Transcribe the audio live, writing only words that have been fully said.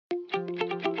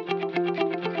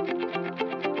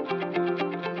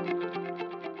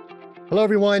Hello,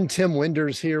 everyone. Tim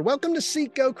Winders here. Welcome to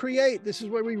Seek, Go, Create. This is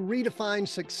where we redefine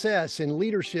success in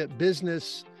leadership,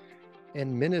 business,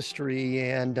 and ministry.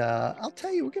 And I'll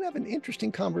tell you, we're going to have an interesting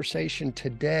conversation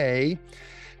today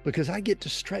because I get to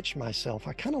stretch myself.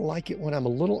 I kind of like it when I'm a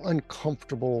little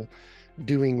uncomfortable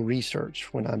doing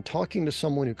research, when I'm talking to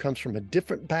someone who comes from a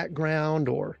different background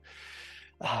or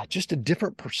just a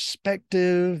different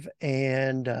perspective.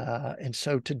 And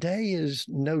so today is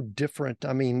no different.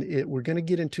 I mean, we're going to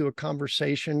get into a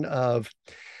conversation of,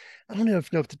 I don't know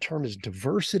if the term is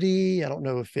diversity. I don't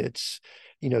know if it's,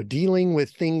 dealing with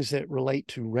things that relate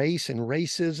to race and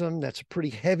racism. That's a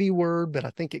pretty heavy word, but I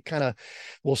think it kind of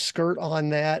will skirt on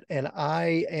that. And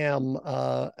I am,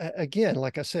 again,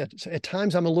 like I said, at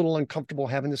times I'm a little uncomfortable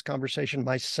having this conversation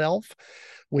myself,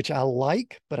 which I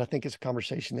like, but I think it's a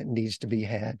conversation that needs to be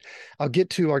had. I'll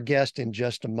get to our guest in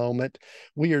just a moment.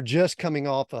 We are just coming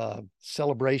off a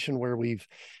celebration where we've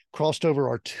crossed over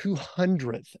our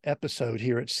 200th episode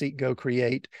here at Seek, Go,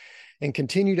 Create, and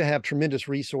continue to have tremendous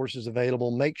resources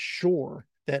available. Make sure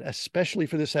that, especially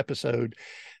for this episode,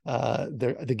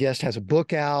 the guest has a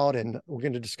book out, and we're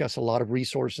going to discuss a lot of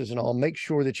resources and all. Make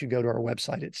sure that you go to our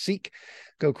website at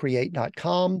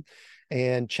seekgocreate.com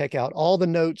and check out all the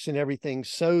notes and everything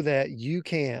so that you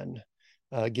can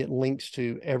get links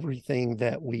to everything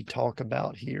that we talk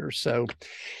about here. So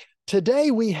today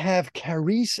we have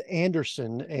Carice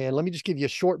Anderson, and let me just give you a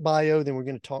short bio, then we're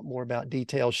going to talk more about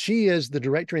details. She is the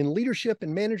Director in Leadership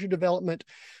and Manager Development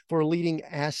for a leading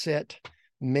asset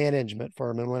management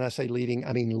firm. And when I say leading,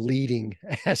 I mean leading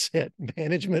asset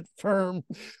management firm,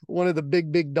 one of the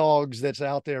big dogs that's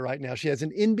out there right now. She has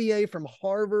an MBA from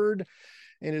Harvard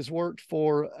and has worked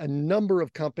for a number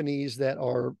of companies that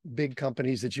are big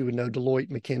companies that you would know, Deloitte,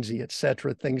 McKinsey, et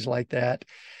cetera, things like that.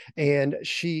 And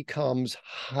she comes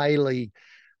highly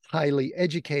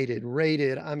educated,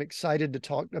 rated. I'm excited to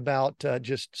talk about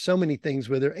just so many things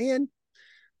with her, and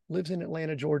lives in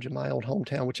Atlanta, Georgia, my old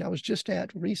hometown, which I was just at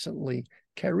recently.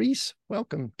 Carice,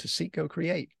 welcome to Seek, Go,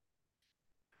 Create.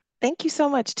 Thank you so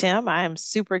much, Tim. I am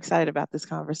super excited about this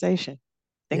conversation.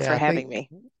 Thanks Yeah, for I think having me.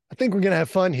 I think we're going to have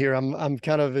fun here. I'm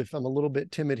kind of, if I'm a little bit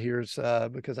timid here, it's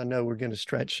because I know we're going to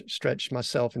stretch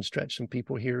myself and stretch some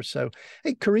people here. So,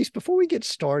 hey, Carice, before we get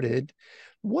started,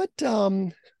 what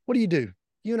do you do?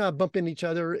 You and I bump into each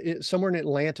other somewhere in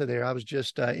Atlanta there. I was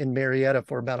just in Marietta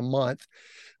for about a month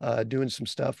doing some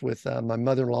stuff with my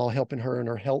mother-in-law, helping her in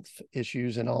her health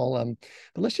issues and all.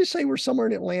 But let's just say we're somewhere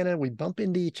in Atlanta. We bump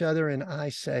into each other and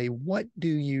I say, what do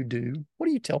you do? What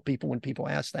do you tell people when people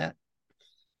ask that?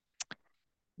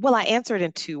 Well, I answer it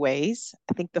in two ways.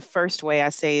 I think the first way I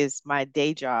say is my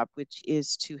day job, which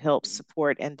is to help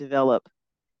support and develop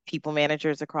people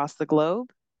managers across the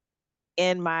globe.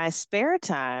 In my spare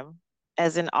time,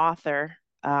 as an author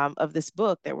of this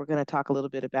book that we're going to talk a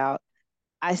little bit about,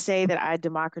 I say that I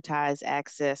democratize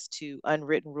access to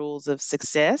unwritten rules of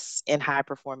success in high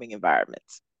performing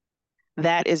environments.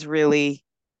 That is really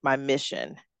my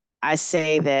mission. I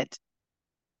say that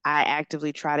I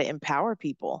actively try to empower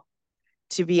people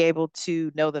to be able to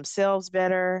know themselves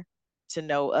better, to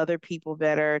know other people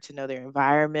better, to know their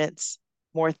environments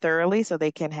more thoroughly so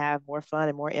they can have more fun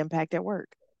and more impact at work.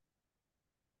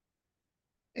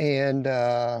 And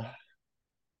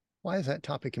why is that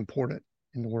topic important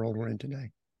in the world we're in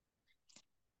today?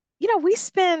 We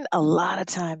spend a lot of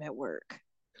time at work.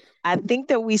 I think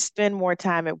that we spend more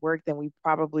time at work than we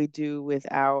probably do with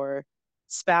our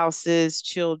spouses,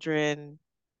 children,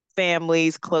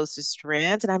 families, closest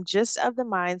friends. And I'm just of the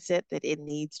mindset that it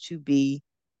needs to be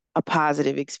a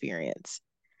positive experience.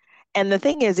 And the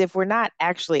thing is, if we're not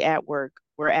actually at work,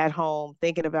 we're at home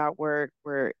thinking about work,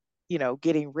 we're,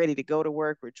 getting ready to go to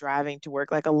work, we're driving to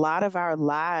work. Like a lot of our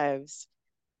lives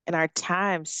and our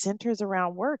time centers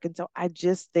around work. And so I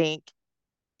just think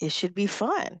it should be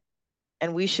fun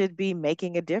and we should be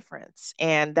making a difference.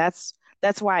 And that's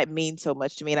why it means so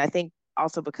much to me. And I think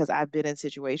also because I've been in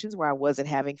situations where I wasn't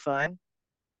having fun.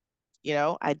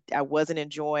 I wasn't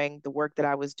enjoying the work that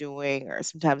I was doing or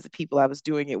sometimes the people I was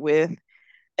doing it with.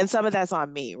 And some of that's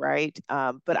on me, right?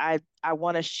 But I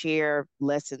want to share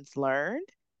lessons learned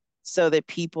so that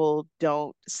people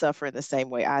don't suffer in the same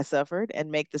way I suffered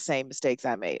and make the same mistakes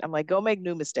I made. I'm like, go make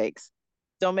new mistakes.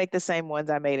 Don't make the same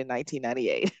ones I made in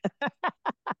 1998.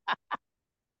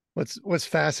 What's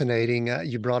fascinating,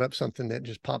 you brought up something that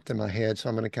just popped in my head, so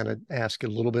I'm going to kind of ask a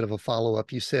little bit of a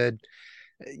follow-up. You said,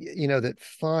 that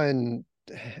fun,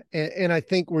 and I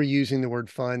think we're using the word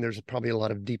fun. There's probably a lot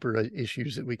of deeper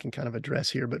issues that we can kind of address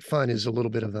here, but fun is a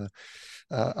little bit of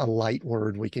a light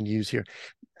word we can use here.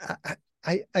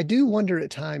 I do wonder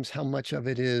at times how much of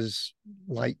it is,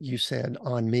 like you said,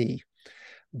 on me.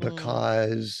 Mm.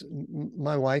 because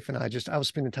my wife and I was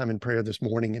spending time in prayer this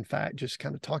morning, in fact, just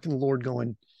kind of talking to the Lord,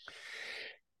 going,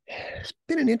 it's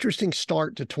been an interesting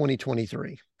start to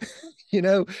 2023. You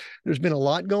know, there's been a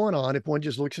lot going on. If one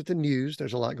just looks at the news,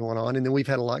 there's a lot going on. And then we've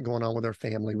had a lot going on with our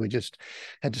family. We just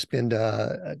had to spend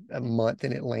a month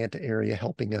in Atlanta area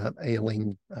helping a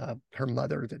ailing her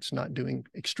mother that's not doing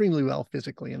extremely well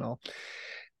physically and all.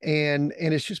 And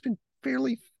it's just been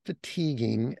fairly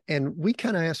fatiguing. And we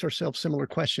kind of asked ourselves similar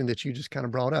question that you just kind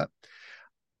of brought up.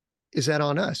 Is that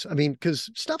on us? I mean, because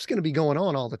stuff's going to be going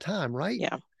on all the time, right?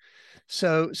 Yeah.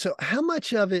 So how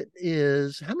much of it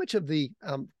is, how much of the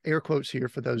air quotes here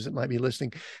for those that might be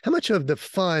listening, how much of the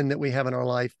fun that we have in our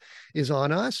life is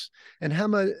on us, and how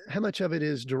much of it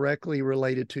is directly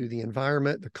related to the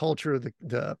environment, the culture,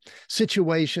 the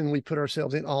situation we put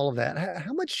ourselves in, all of that?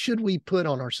 How much should we put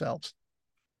on ourselves?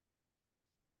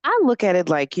 I look at it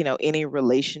like, any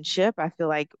relationship. I feel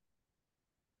like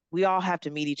we all have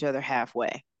to meet each other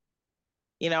halfway.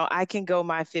 I can go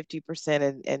my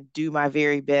 50% and do my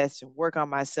very best and work on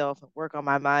myself and work on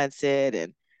my mindset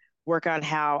and work on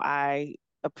how I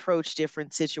approach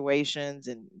different situations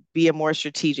and be a more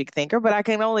strategic thinker, but I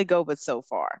can only go but so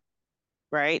far,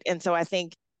 right? And so I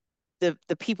think the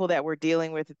people that we're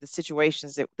dealing with, the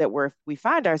situations that we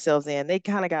find ourselves in, they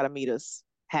kind of got to meet us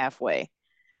halfway.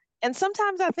 And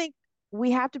sometimes I think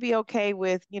we have to be okay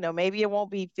with, maybe it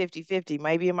won't be 50-50,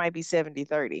 maybe it might be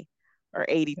 70-30 or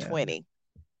 80 Yeah, 20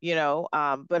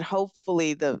 but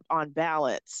hopefully the on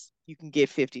balance you can get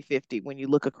 50-50 when you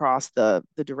look across the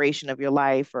duration of your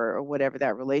life or whatever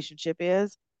that relationship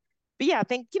is. But yeah, I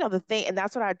think the thing, and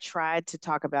that's what I tried to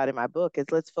talk about in my book, is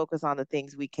let's focus on the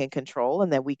things we can control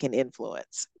and that we can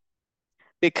influence,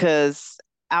 because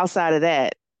outside of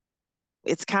that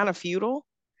it's kind of futile,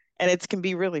 and it can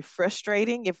be really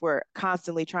frustrating if we're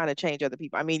constantly trying to change other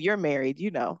people. I mean, you're married,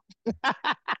 I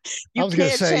you was going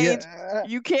to can't say, change yeah,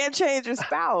 you can't change your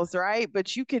spouse, right?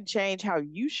 But you can change how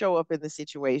you show up in the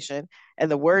situation and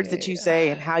the words that you yeah, say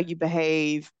and how you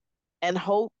behave, and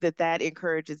hope that that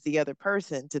encourages the other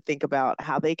person to think about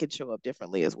how they can show up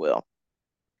differently as well.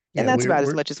 And yeah. that's We're about as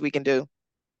we're much as we can do.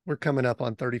 we're coming up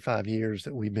on 35 years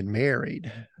that we've been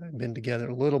married. I've been together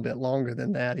a little bit longer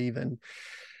than that, even.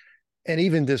 And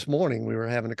even this morning, we were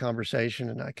having a conversation,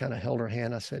 and I kind of held her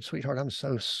hand. I said, "Sweetheart, I'm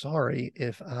so sorry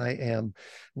if I am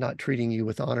not treating you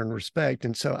with honor and respect."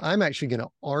 And so I'm actually going to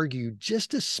argue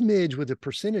just a smidge with the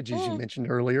percentages you Mm,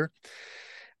 mentioned earlier.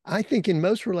 I think in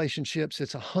most relationships,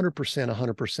 it's 100%,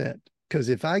 100%. Because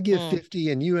if I give mm,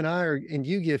 50 and you and I are, and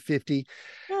you give 50,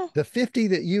 mm, the 50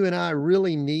 that you and I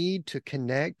really need to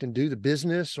connect and do the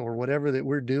business or whatever that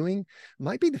we're doing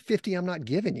might be the 50 I'm not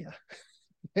giving you.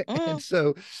 And mm.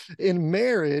 so in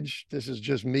marriage, this is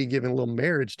just me giving a little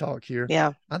marriage talk here.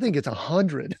 Yeah. I think it's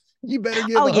 100. You better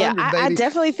give Oh a yeah. 100, I baby.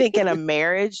 definitely think in a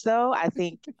marriage though, I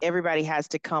think everybody has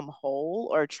to come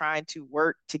whole or trying to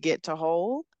work to get to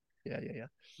whole. Yeah, yeah, yeah.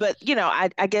 But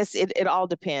I guess it all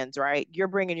depends, right? You're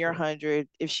bringing your Sure. 100.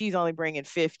 If she's only bringing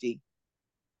 50,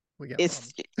 We got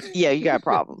it's problems. yeah, you got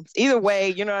problems. Either way,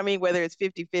 you know what I mean? Whether it's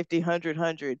 50-50,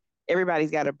 100-100, everybody's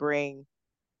got to bring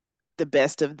the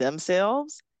best of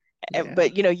themselves. Yeah.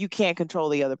 But you can't control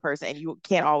the other person, and you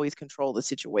can't always control the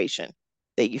situation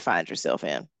that you find yourself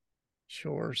in.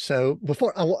 Sure. So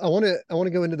before I want to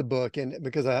go into the book, and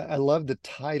because I love the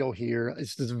title here,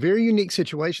 it's this very unique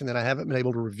situation that I haven't been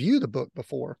able to review the book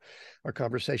before our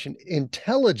conversation.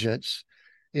 Intelligence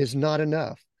is not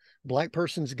enough. Black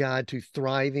person's guide to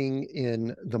thriving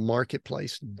in the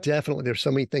marketplace. Definitely, there's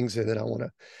so many things there that I want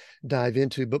to dive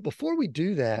into. But before we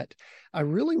do that, I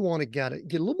really want to get a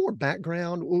little more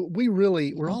background. We're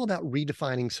Mhm. all about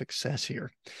redefining success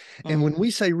here. And when Mm, we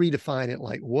say redefine it,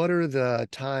 like what are the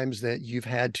times that you've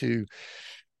had to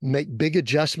make big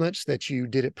adjustments that you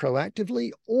did it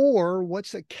proactively, or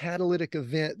what's a catalytic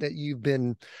event that you've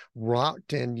been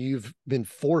rocked and you've been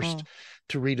forced mm,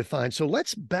 to redefine? So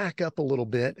let's back up a little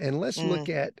bit and let's look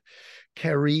mm. at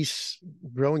Carice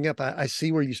growing up. I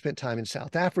see where you spent time in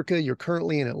South Africa. You're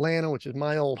currently in Atlanta, which is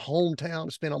my old hometown. I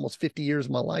spent almost 50 years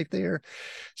of my life there.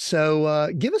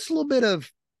 So give us a little bit of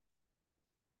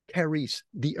Carice,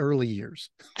 the early years.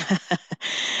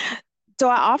 So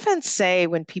I often say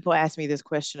when people ask me this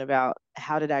question about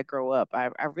how did I grow up, I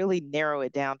really narrow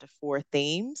it down to four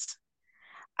themes.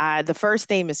 The first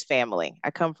theme is family.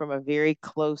 I come from a very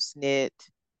close-knit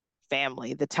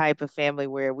family, the type of family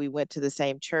where we went to the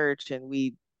same church and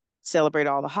we celebrate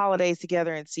all the holidays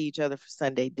together and see each other for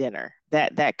Sunday dinner.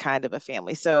 That kind of a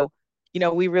family. So,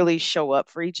 we really show up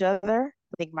for each other.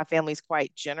 I think my family's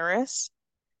quite generous,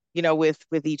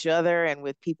 with each other and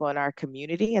with people in our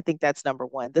community. I think that's number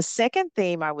one. The second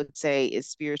theme I would say is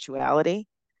spirituality.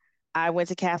 I went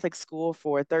to Catholic school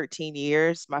for 13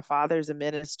 years. My father's a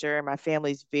minister. My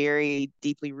family's very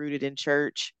deeply rooted in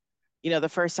church. The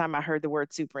first time I heard the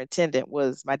word superintendent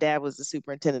was my dad was the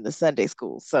superintendent of Sunday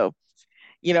school. So,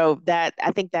 that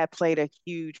I think that played a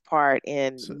huge part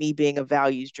in So, me being a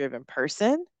values driven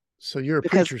person so you're a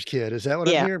because preacher's kid. Is that what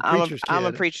I'm yeah, hearing? I'm a Preacher's I'm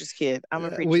a kid. preacher's kid. I'm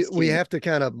a We preacher's we kid. have to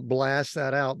kind of blast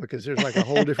that out because there's like a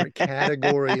whole different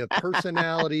category of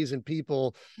personalities and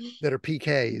people that are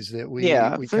PKs that we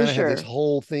Yeah, we for kind of have this sure.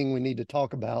 whole thing we need to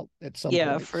talk about at some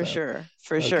Yeah, point. for So, sure.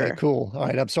 For okay, sure. cool. All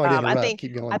right, I'm sorry to I interrupt. think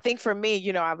Keep I going. think for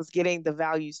me, I was getting the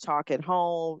values talk at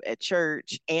home, at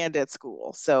church, and at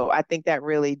school. So I think that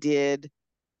really did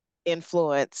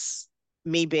influence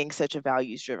me being such a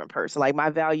values driven person. Like my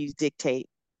values dictate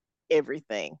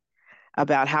everything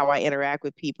about how I interact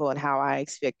with people and how I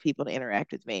expect people to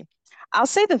interact with me. I'll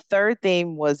say the third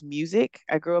theme was music.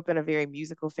 I grew up in a very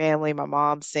musical family. My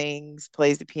mom sings,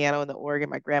 plays the piano and the organ.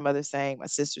 My grandmother sang, my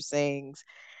sister sings.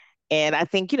 And I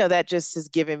think, that just has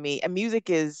given me, and music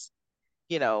is,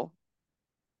 you know,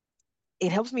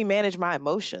 it helps me manage my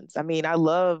emotions. I mean, I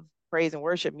love praise and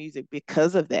worship music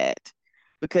because of that,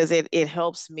 because it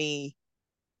helps me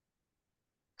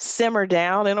simmer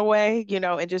down in a way,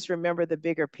 and just remember the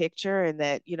bigger picture and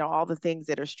that, all the things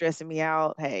that are stressing me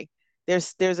out, hey,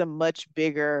 there's a much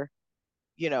bigger,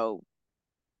 you know,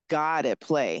 God at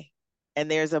play. And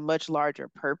there's a much larger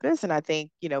purpose. And I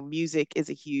think, music is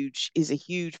a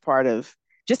huge part of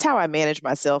just how I manage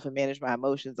myself and manage my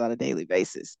emotions on a daily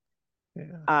basis.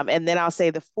 Yeah. And then I'll say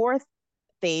the fourth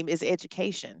theme is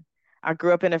education. I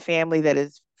grew up in a family that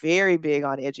is very big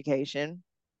on education,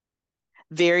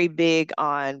 very big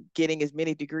on getting as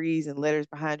many degrees and letters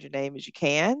behind your name as you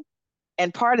can.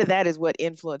 And part of that is what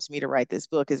influenced me to write this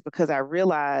book, is because I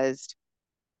realized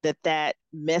that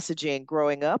messaging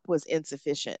growing up was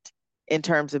insufficient in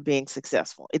terms of being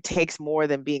successful. It takes more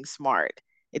than being smart.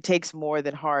 It takes more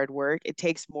than hard work. It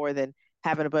takes more than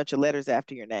having a bunch of letters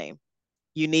after your name.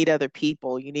 You need other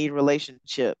people, you need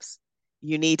relationships,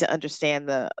 you need to understand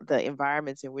the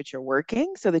environments in which you're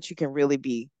working so that you can really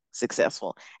be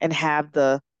successful and have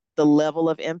the level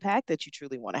of impact that you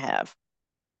truly want to have.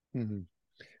 Mhm.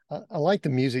 I like the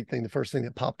music thing. The first thing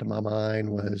that popped in my mind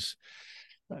was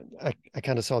I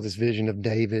kind of saw this vision of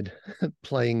David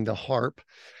playing the harp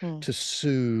Mm. to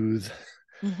soothe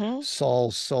Mm-hmm.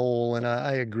 Saul's soul, and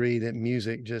I agree that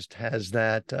music just has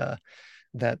that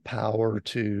power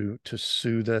to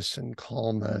soothe us and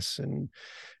calm us,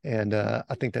 and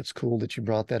I think that's cool that you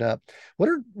brought that up. What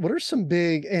are some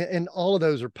big and all of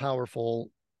those are powerful,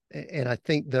 and I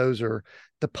think those are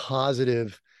the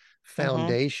positive Mm-hmm.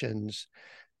 foundations.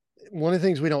 One of the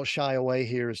things we don't shy away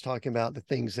here is talking about the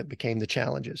things that became the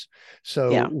challenges.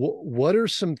 So, Yeah. what are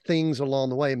some things along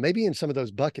the way, maybe in some of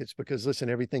those buckets? Because listen,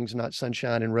 everything's not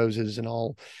sunshine and roses and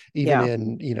all, even Yeah.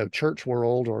 in church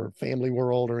world or family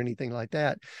world or anything like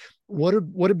that. What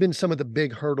have been some of the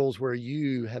big hurdles where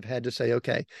you have had to say,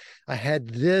 okay, I had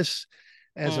this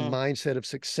as a Mm. mindset of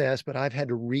success, but I've had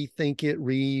to rethink it,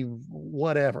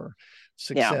 whatever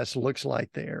Yeah. success looks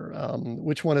like there.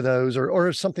 Which one of those,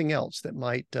 or something else that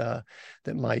might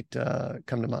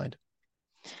come to mind?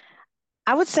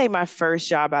 I would say my first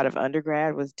job out of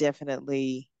undergrad was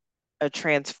definitely a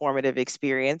transformative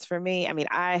experience for me. I mean,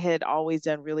 I had always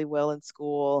done really well in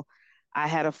school. I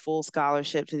had a full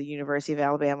scholarship to the University of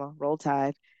Alabama, Roll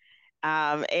Tide.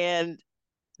 And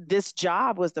this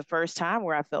job was the first time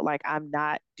where I felt like I'm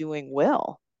not doing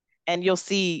well. And you'll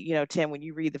see, Tim, when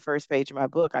you read the first page of my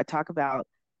book, I talk about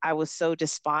I was so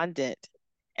despondent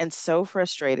and so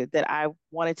frustrated that I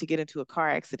wanted to get into a car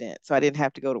accident so I didn't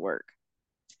have to go to work.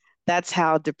 That's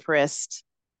how depressed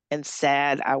and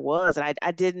sad I was. And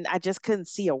I just couldn't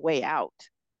see a way out,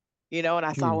 and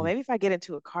I thought, well, Mm, maybe if I get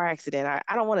into a car accident,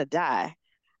 I don't want to die.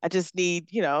 I just need,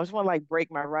 I just want to like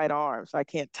break my right arm so I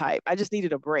can't type. I just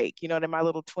needed a break, in my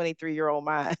little 23-year-old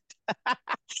mind.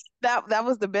 That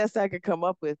was the best I could come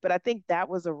up with. But I think that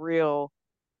was a real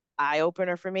eye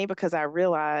opener for me because I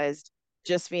realized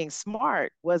just being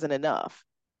smart wasn't enough,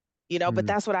 but mm,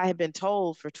 that's what I had been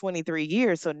told for 23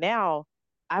 years. So now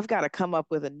I've got to come up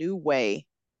with a new way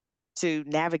to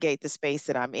navigate the space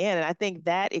that I'm in. And I think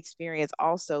that experience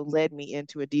also led me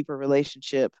into a deeper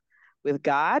relationship with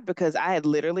God because I had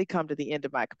literally come to the end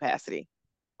of my capacity.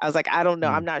 I was like, I don't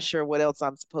know. I'm mm. not sure what else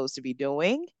I'm supposed to be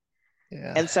doing.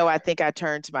 Yeah. And so I think I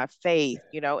turned to my faith,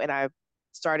 and I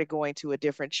started going to a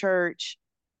different church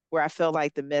where I felt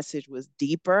like the message was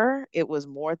deeper. It was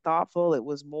more thoughtful. It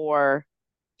was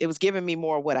giving me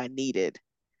more what I needed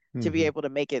to be Hmm. able to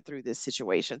make it through this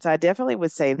situation. So I definitely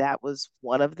would say that was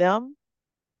one of them.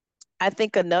 I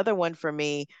think another one for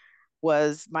me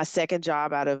was my second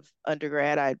job out of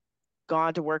undergrad. I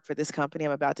gone to work for this company.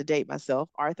 I'm about to date myself,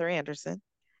 Arthur Anderson.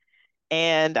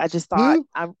 And I just thought Who?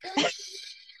 I'm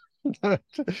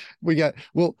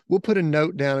We'll put a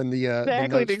note down in the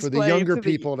exactly to notes for the explain younger to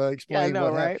the, people to yeah, I explain know,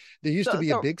 what happened. right? There used to So be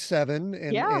a so big seven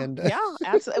yeah, and yeah,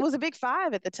 absolutely. It was a big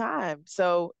five at the time.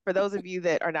 So for those of you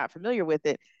that are not familiar with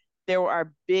it, there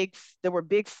were big, there were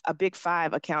a big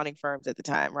five accounting firms at the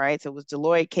time, right? So it was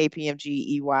Deloitte, KPMG,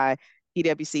 EY,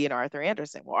 PwC, and Arthur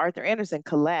Anderson. Well, Arthur Anderson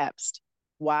collapsed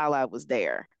while I was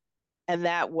there. And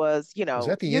that was, was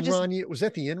that the you're just, Enron was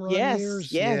that the Enron yes,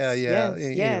 years? Yeah, yes, yeah. yes,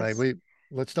 Anyway, yes. we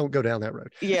let's don't go down that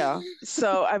road. Yeah.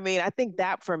 So, I mean, I think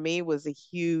that for me was a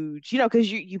huge, because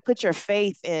you put your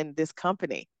faith in this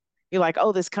company. You're like,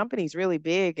 oh, this company's really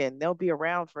big and they'll be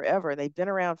around forever. And they've been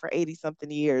around for 80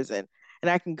 something years. And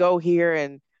I can go here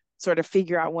and sort of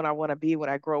figure out what I want to be when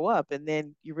I grow up. And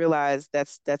then you realize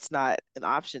that's not an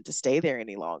option to stay there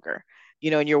any longer.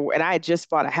 And I had just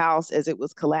bought a house as it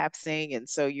was collapsing. And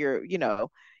so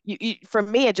for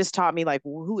me, it just taught me like,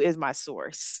 who is my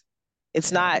source?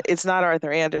 Yeah. It's not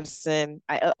Arthur Anderson.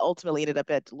 I ultimately ended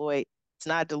up at Deloitte. It's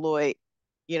not Deloitte.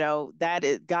 That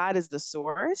is God is the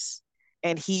source,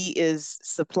 and He is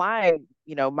supplying,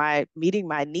 my meeting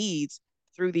my needs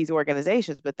through these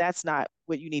organizations, but that's not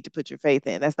what you need to put your faith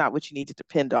in. That's not what you need to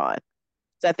depend on.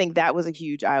 So I think that was a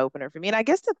huge eye opener for me. And I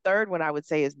guess the third one I would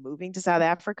say is moving to South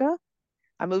Africa.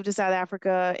 I moved to South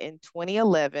Africa in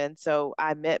 2011. So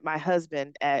I met my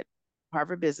husband at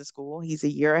Harvard Business School. He's a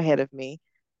year ahead of me.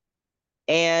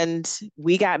 And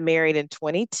we got married in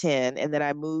 2010. And then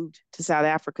I moved to South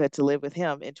Africa to live with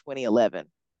him in 2011.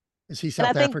 Is he And I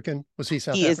South think African? Was he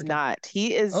South he is African? not.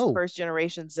 He is Oh. first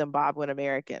generation Zimbabwean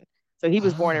American. So he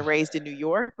was born and Ah. raised in New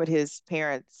York, but his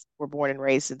parents were born and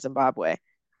raised in Zimbabwe.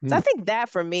 So I Hmm. think that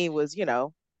for me was,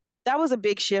 that was a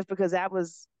big shift because that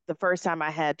was the first time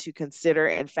I had to consider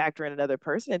and factor in another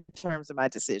person in terms of my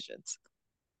decisions.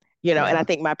 And I Yeah.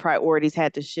 think my priorities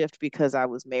had to shift because I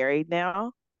was married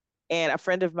now. And a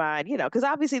friend of mine, because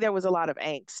obviously there was a lot of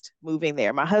angst moving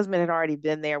there. My husband had already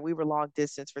been there. We were long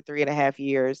distance for 3.5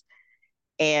 years.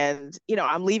 And,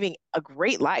 I'm leaving a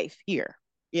great life here.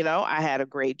 I had a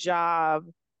great job,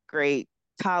 great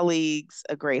colleagues,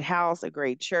 a great house, a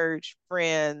great church,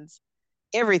 friends,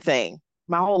 everything.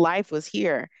 My whole life was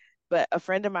here. But a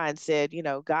friend of mine said,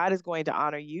 God is going to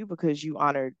honor you because you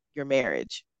honored your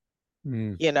marriage,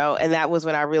 Hmm. and that was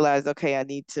when I realized, okay, I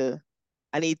need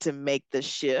to make the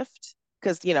shift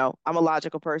because, I'm a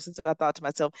logical person. So I thought to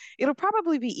myself, it'll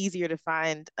probably be easier to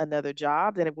find another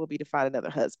job than it will be to find another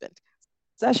husband.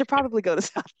 So I should probably go to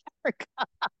South Africa.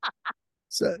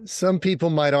 So some people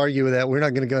might argue with that. We're not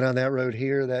going to go down that road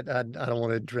here. That I don't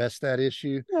want to address that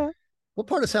issue. Yeah. What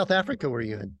part of South Africa were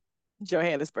you in?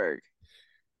 Johannesburg.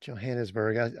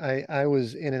 Johannesburg. I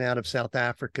was in and out of South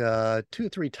Africa two or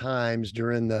three times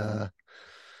during the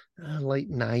late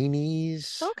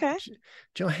 90s. Okay.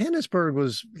 Johannesburg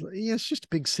was, yeah, it's just a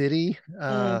big city.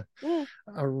 Mm.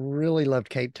 I really loved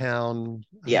Cape Town.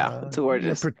 Yeah, it's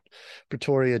gorgeous.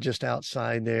 Pretoria just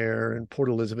outside there, and Port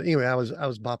Elizabeth. Anyway, I was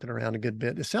bopping around a good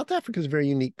bit. South Africa is a very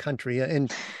unique country,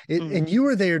 and Mm. you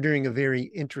were there during a very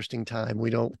interesting time. We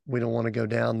don't want to go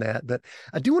down that, but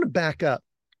I do want to back up,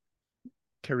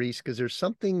 Carice, because there's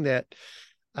something that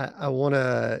I want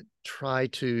to try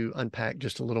to unpack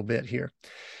just a little bit here.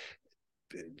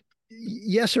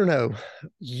 Yes or no?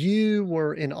 You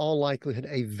were in all likelihood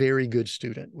a very good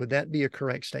student. Would that be a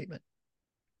correct statement?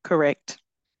 Correct.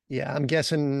 Yeah, I'm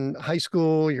guessing high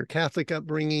school, your Catholic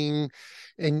upbringing,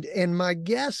 and my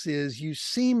guess is you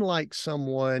seem like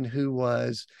someone who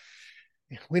was,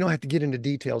 we don't have to get into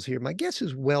details here. My guess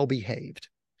is well behaved.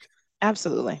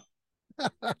 Absolutely.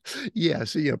 Yeah,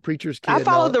 so preacher's I kid and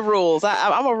follow all, the rules.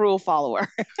 I'm a rule follower.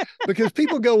 because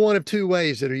people go one of two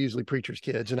ways that are usually preacher's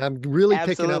kids. And I'm really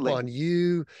picking up Absolutely. on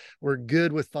you. We're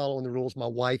good with following the rules. My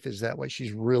wife is that way.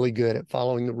 She's really good at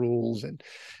following the rules and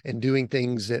doing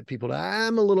things that people,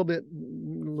 I'm a little bit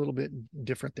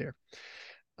different there.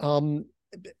 Um,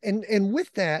 and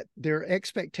with that, there are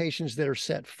expectations that are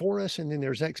set for us, and then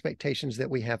there's expectations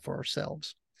that we have for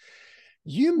ourselves.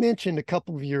 You mentioned a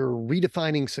couple of your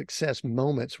redefining success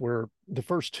moments where the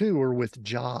first two were with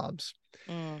jobs.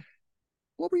 Mm.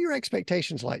 What were your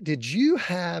expectations like? Did you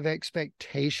have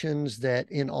expectations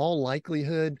that, in all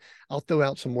likelihood, I'll throw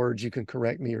out some words, you can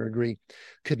correct me or agree,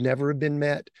 could never have been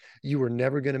met? You were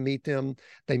never going to meet them.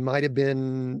 They might have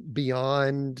been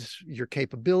beyond your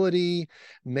capability.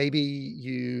 Maybe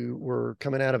you were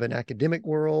coming out of an academic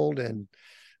world and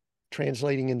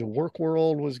translating into work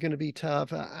world was going to be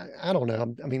tough. I don't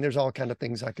know. I mean, there's all kind of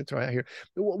things I could throw out here.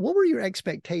 What were your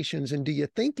expectations, and do you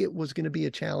think it was going to be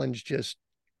a challenge just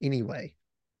anyway?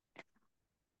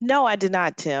 No, I did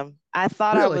not, Tim. I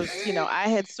thought I Really? was, I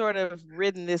had sort of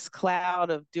ridden this cloud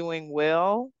of doing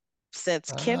well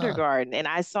since Ah, kindergarten, and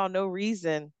I saw no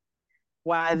reason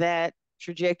why that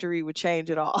trajectory would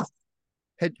change at all.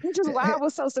 had, Which is why I had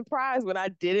was so surprised when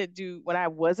I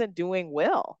wasn't doing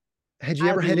well. had you I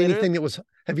ever had literally, anything that was?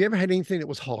 Have you ever had anything that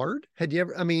was hard? Had you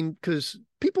ever? I mean, because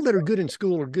people that are good in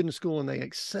school are good in school and they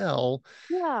excel.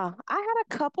 yeah, I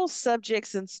had a couple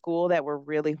subjects in school that were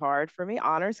really hard for me.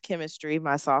 Honors chemistry,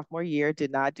 my sophomore year,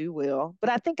 did not do well. But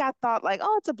I think I thought like,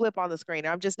 oh, it's a blip on the screen.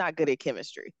 I'm just not good at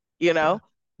chemistry, you Yeah, know?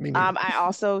 me neither. I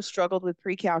also struggled with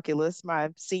pre-calculus my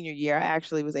senior year. I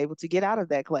actually was able to get out of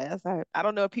that class. I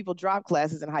don't know if people drop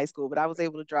classes in high school, but I was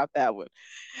able to drop that one.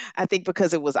 I think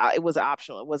because it was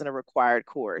optional. It wasn't a required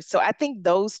course. So I think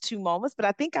those two moments, but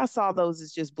I think I saw those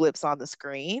as just blips on the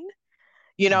screen.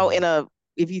 Mm, In a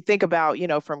if you think about,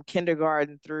 from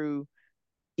kindergarten through,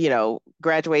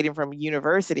 graduating from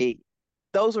university,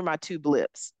 those were my two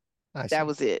blips. I That see.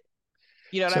 was it.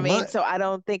 You know what I So mean? my So I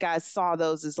don't think I saw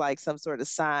those as like some sort of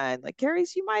sign, like,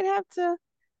 Carice, you might have to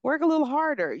work a little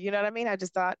harder. You know what I mean? I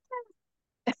just thought,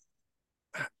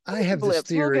 I have this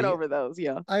blips. We'll get theory. over those.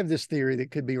 Yeah. I have this theory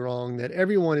that could be wrong that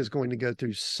everyone is going to go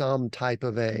through some type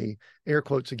of a air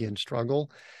quotes again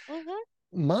struggle. Hmm.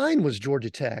 Mine was Georgia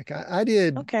Tech. I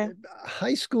did Okay.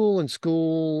 high school and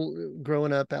school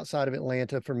growing up outside of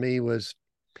Atlanta for me was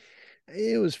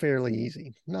it was fairly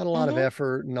easy. Not a lot of Hmm.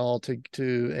 effort and all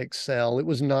to excel. It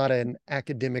was not an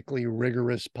academically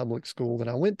rigorous public school that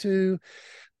I went to,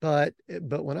 but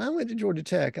when I went to Georgia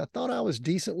Tech, I thought I was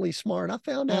decently smart. I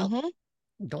found out, Hmm.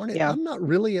 darn it, Yeah. I'm not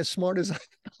really as smart as I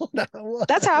thought I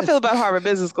That's how I feel was. about Harvard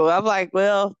Business School. I'm like,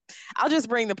 well, I'll just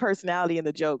bring the personality and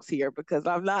the jokes here because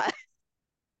I'm not.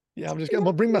 Yeah, I'm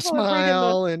gonna bring my People are bringing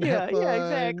the, smile and have yeah,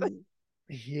 exactly. fun.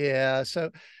 Yeah,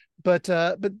 so but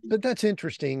that's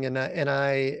interesting, and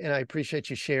I appreciate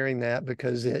you sharing that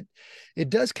because it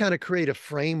does kind of create a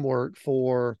framework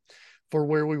for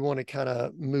where we want to kind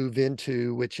of move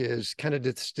into, which is kind of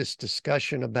this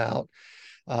discussion about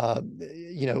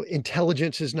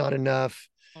intelligence is not enough,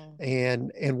 Mm,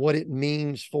 and what it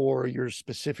means for you're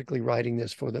specifically writing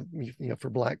this for the for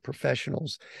Black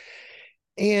professionals.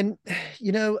 And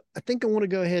I think I want to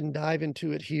go ahead and dive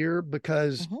into it here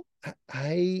because mhm,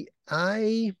 I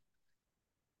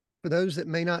for those that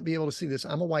may not be able to see this,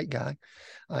 I'm a white guy.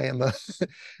 I am a,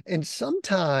 and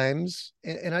sometimes,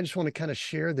 and I just want to kind of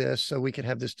share this so we can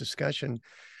have this discussion.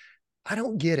 I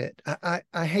don't get it.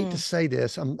 I hate to mm, say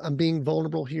this. I'm being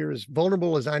vulnerable here, as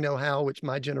vulnerable as I know how, which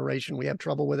my generation we have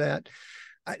trouble with that.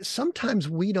 Sometimes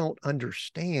we don't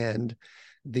understand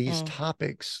these mm,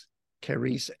 topics,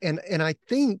 Carice, and I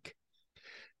think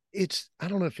I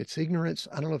don't know if it's ignorance.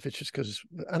 I don't know if it's just because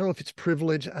I don't know if it's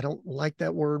privilege. I don't like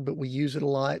that word, but we use it a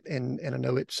lot. And I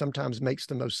know it sometimes makes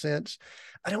the most sense.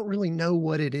 I don't really know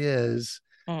what it is,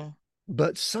 mm.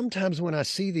 but sometimes when I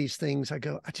see these things, I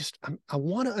go, I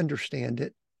want to understand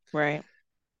it, Right.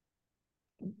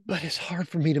 but it's hard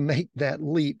for me to make that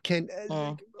leap.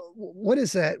 Mm. What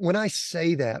is that? When I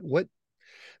say that, what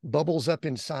bubbles up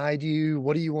inside you?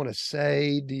 What do you want to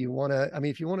say? Do you want to, I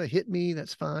mean, if you want to hit me,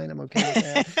 that's fine. I'm okay with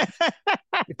that.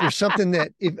 If there's something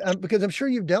that if because I'm sure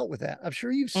you've dealt with that, I'm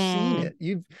sure you've seen Mm. it,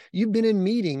 you've been in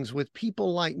meetings with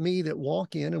people like me that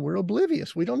walk in and we're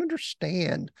oblivious, we don't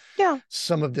understand Yeah.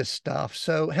 some of this stuff.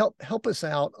 So help us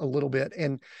out a little bit,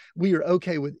 and we are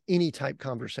okay with any type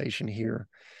conversation here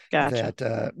Gotcha.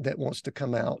 that wants to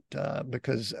come out,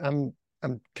 because I'm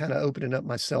kind of opening up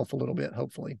myself a little bit,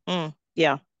 hopefully.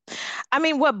 Yeah. I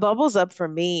mean, what bubbles up for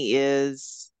me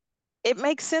is it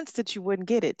makes sense that you wouldn't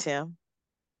get it, Tim,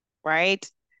 right?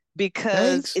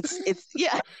 Because Thanks. it's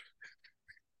yeah,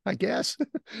 I guess.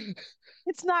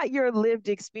 it's not your lived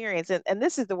experience. And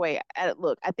this is the way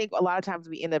look, I think a lot of times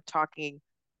we end up talking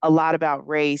a lot about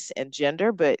race and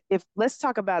gender, but if let's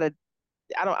talk about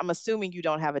I'm assuming you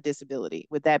don't have a disability.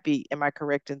 Would that be, am I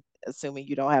correct in assuming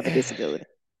you don't have a disability?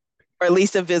 Or at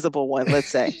least a visible one,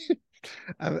 let's say.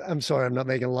 I'm sorry, I'm not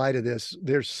making light of this.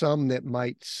 There's some that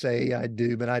might say I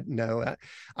do, but I no,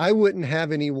 I wouldn't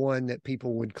have anyone that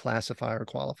people would classify or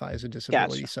qualify as a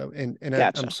disability. Gotcha. So, I'm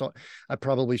Gotcha. sorry, I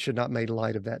probably should not make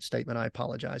light of that statement. I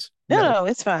apologize. No, no, No, no,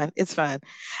 it's fine. It's fine.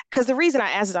 Because the reason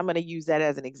I asked is I'm going to use that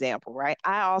as an example, right?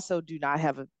 I also do not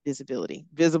have a disability,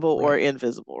 visible or right,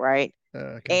 invisible, right?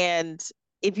 okay, And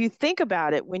if you think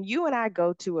about it, when you and I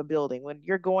go to a building, when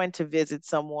you're going to visit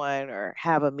someone or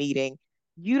have a meeting,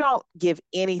 you don't give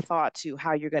any thought to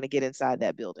how you're going to get inside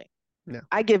that building. no,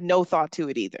 I give no thought to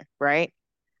it either, right?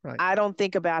 right, I don't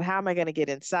think about how am I going to get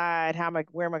inside?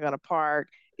 Where am I going to park?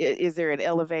 Is there an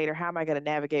elevator? How am I going to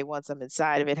navigate once I'm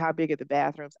inside of it? How big are the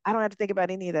bathrooms? I don't have to think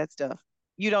about any of that stuff.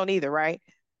 You don't either, right?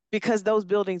 because those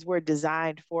buildings were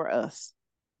designed for us.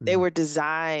 They Mm. were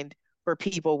designed for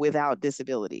people without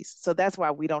disabilities. So that's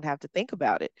why we don't have to think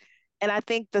about it. And I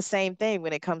think the same thing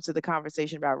when it comes to the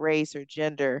conversation about race or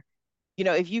gender.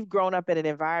 If you've grown up in an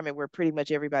environment where pretty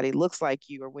much everybody looks like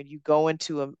you, or when you go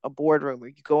into a boardroom or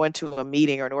you go into a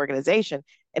meeting or an organization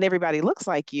and everybody looks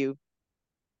like you,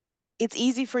 it's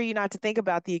easy for you not to think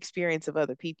about the experience of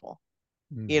other people,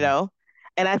 you Hmm. know?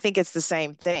 And I think it's the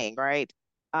same thing, right?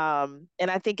 And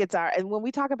I think and when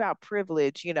we talk about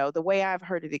privilege, the way I've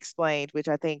heard it explained, which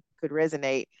I think could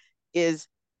resonate, is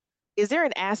is there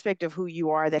an aspect of who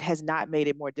you are that has not made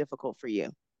it more difficult for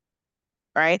you,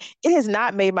 right? It has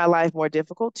not made my life more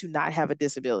difficult to not have a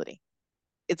disability.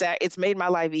 It's made my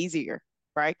life easier,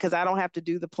 right? Because I don't have to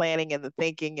do the planning and the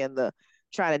thinking and the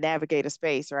trying to navigate a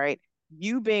space, right?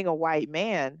 You being a white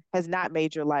man has not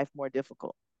made your life more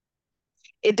difficult.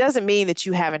 It doesn't mean that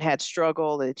you haven't had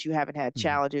struggle, that you haven't had Hmm.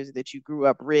 challenges, that you grew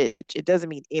up rich. It doesn't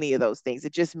mean any of those things.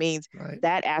 It just means Right.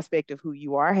 that aspect of who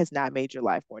you are has not made your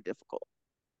life more difficult.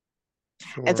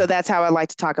 And so Sure. that's how I like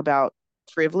to talk about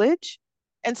privilege.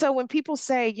 And so when people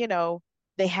say, they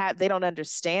don't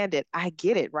understand it, I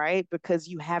get it, right? Because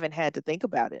you haven't had to think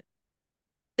about it.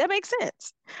 That makes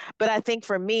sense. But I think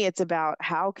for me, it's about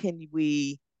how can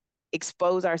we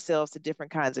expose ourselves to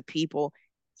different kinds of people,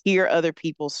 hear other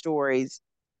people's stories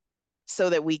so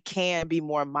that we can be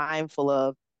more mindful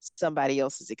of somebody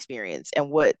else's experience and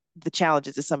what the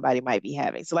challenges that somebody might be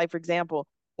having. So, like, for example,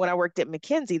 when I worked at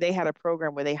McKinsey, they had a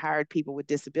program where they hired people with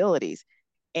disabilities.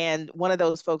 And one of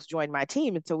those folks joined my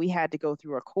team. And so we had to go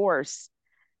through a course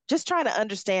just trying to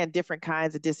understand different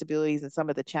kinds of disabilities and some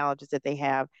of the challenges that they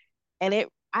have. And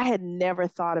I had never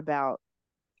thought about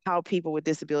how people with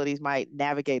disabilities might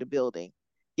navigate a building,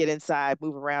 get inside,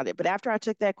 move around it. But after I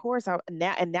took that course,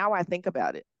 now I think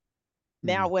about it.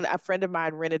 Now, Mm. when a friend of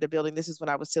mine rented a building, this is when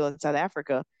I was still in South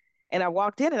Africa, and I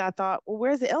walked in and I thought, well,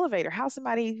 where's the elevator? How's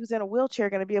somebody who's in a wheelchair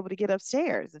going to be able to get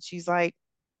upstairs? And she's like,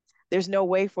 there's no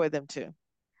way for them to.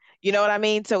 You know what I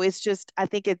mean? So it's just, I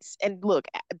think and look,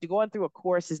 going through a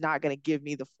course is not going to give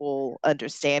me the full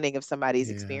understanding of somebody's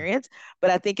Yeah. experience,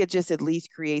 but I think it just at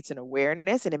least creates an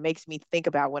awareness and it makes me think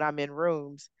about when I'm in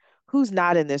rooms, who's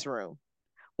not in this room?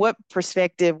 What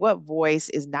perspective, what voice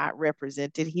is not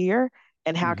represented here?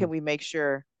 And how Hmm. can we make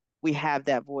sure we have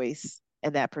that voice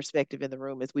and that perspective in the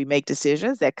room as we make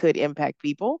decisions that could impact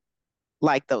people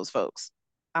like those folks?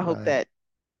 I hope Right. that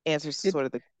answers It, sort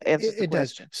of the it answers the it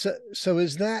does. question. So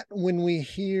is that when we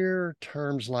hear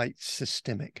terms like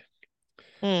systemic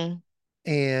Mm,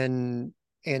 and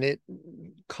it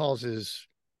causes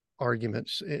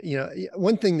arguments?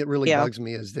 One thing that really yeah. bugs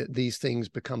me is that these things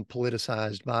become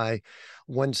politicized by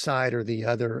one side or the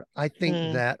other.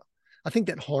 Mm, I think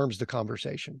that harms the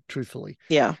conversation, truthfully.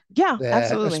 yeah. Yeah, That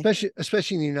absolutely.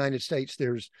 especially in the United States,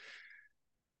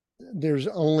 there's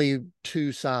only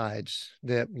two sides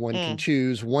that one can Mm,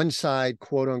 choose. One side,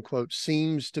 quote unquote,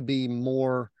 seems to be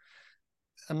more.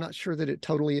 I'm not sure that it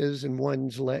totally is in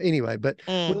anyway, but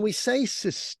when mm, we say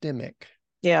systemic,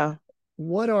 yeah.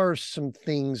 what are some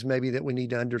things maybe that we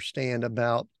need to understand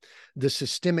about the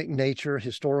systemic nature,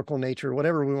 historical nature,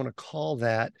 whatever we want to call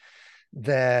that,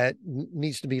 that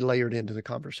needs to be layered into the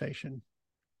conversation?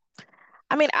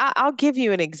 I mean, I'll give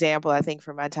you an example, I think,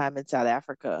 from my time in South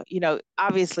Africa.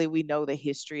 Obviously, we know the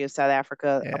history of South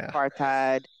Africa, Yeah.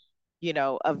 apartheid,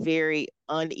 a very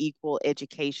unequal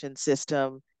education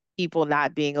system, people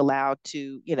not being allowed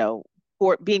to,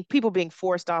 people being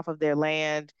forced off of their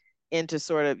land into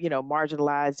sort of,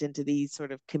 marginalized into these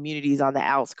sort of communities on the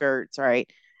outskirts, right?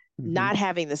 Hmm. Not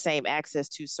having the same access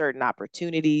to certain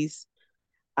opportunities.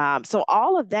 So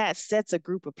all of that sets a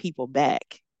group of people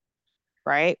back,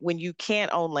 right? When you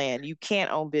can't own land, you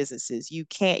can't own businesses,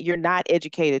 you're not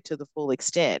educated to the full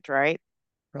extent, right?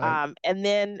 Right. And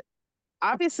then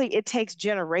obviously it takes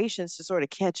generations to sort of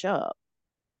catch up,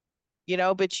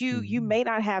 but you Hmm. may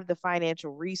not have the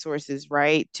financial resources,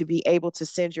 right, to be able to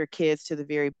send your kids to the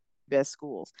very best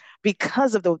schools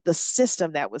because of the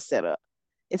system that was set up.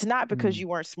 It's not because Hmm. you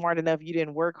weren't smart enough, you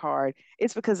didn't work hard.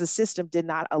 It's because the system did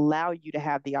not allow you to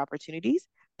have the opportunities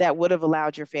that would have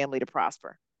allowed your family to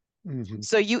prosper. Hmm.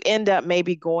 So you end up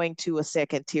maybe going to a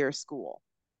second tier school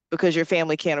because your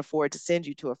family can't afford to send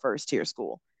you to a first tier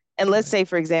school. And let's Right. say,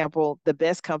 for example, the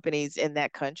best companies in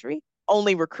that country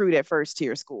only recruit at first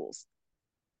tier schools,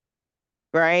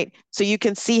 right? So you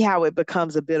can see how it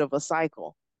becomes a bit of a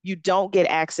cycle. You don't get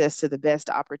access to the best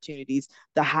opportunities,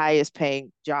 the highest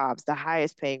paying jobs, the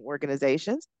highest paying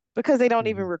organizations because they don't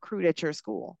even Hmm. recruit at your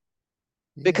school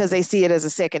because Yeah. they see it as a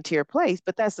second tier place,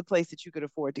 but that's the place that you could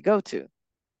afford to go to.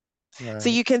 So Right.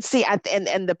 you can see,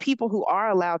 and the people who are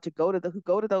allowed to go to who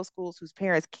go to those schools whose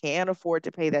parents can afford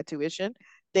to pay that tuition,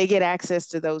 they get access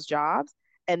to those jobs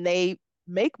and they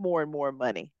make more and more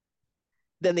money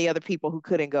than the other people who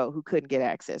couldn't go, who couldn't get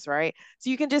access, right? So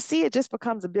you can just see it just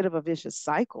becomes a bit of a vicious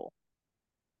cycle.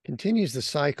 Continues the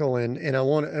cycle, and I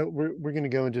want to, we're going to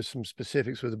go into some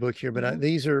specifics with the book here, but Hmm.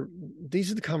 these are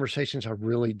the conversations I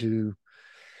really do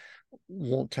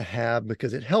want to have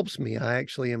because it helps me. I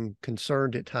actually am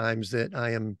concerned at times that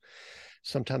I am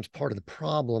sometimes part of the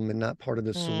problem and not part of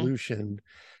the Mm, solution,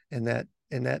 and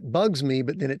that bugs me.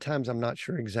 But then at times I'm not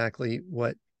sure exactly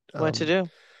what what to um, do?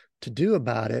 to do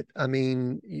about it. I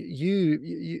mean,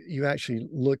 you actually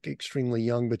look extremely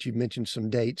young, but you mentioned some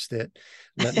dates that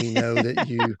let me know that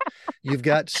you've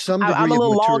got some I'm degree a of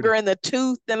little longer maturity. in the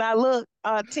tooth than I look,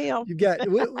 Tim. You've got,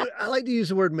 I like to use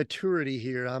the word maturity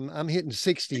here. I'm hitting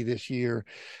 60 this year.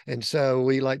 And so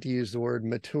we like to use the word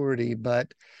maturity.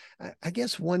 But I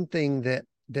guess one thing that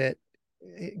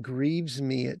it grieves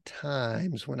me at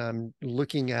times when I'm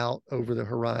looking out over the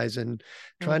horizon,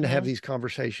 trying to have Hmm. these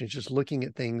conversations, just looking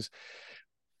at things.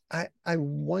 I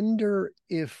wonder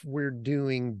if we're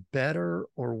doing better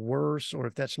or worse, or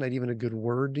if that's not even a good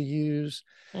word to use.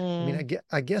 I mean, Mm,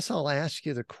 I guess I'll ask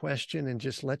you the question and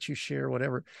just let you share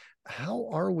whatever. How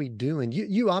are we doing?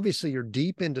 You obviously are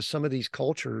deep into some of these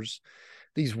cultures,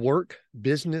 these work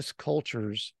business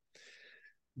cultures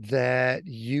that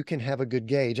you can have a good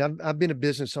gauge. I've been a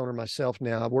business owner myself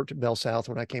now. I worked at Bell South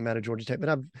when I came out of Georgia Tech, but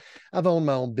I've owned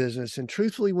my own business. And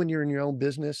truthfully, when you're in your own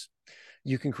business,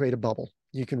 you can create a bubble.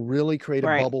 You can really create a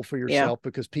right. bubble for Yeah. yourself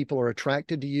because people are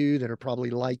attracted to you that are probably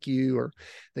like you, or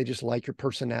they just like your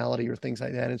personality or things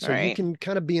like that. And so you Right. can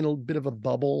kind of be in a bit of a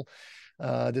bubble.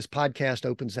 This podcast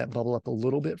opens that bubble up a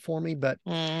little bit for me, but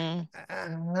Mm.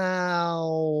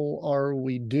 how are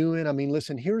we doing? I mean,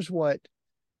 listen, here's what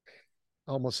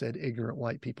I almost said ignorant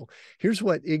white people. Here's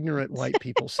what ignorant white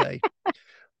people say.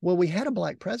 Well, we had a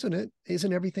black president.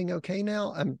 Isn't everything okay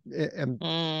now? I'm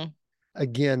Mm.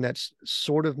 again, that's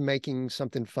sort of making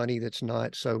something funny that's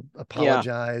not. So Yeah.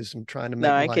 apologize. I'm trying to No,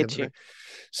 make I light of get it. you.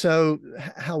 So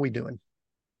how are we doing?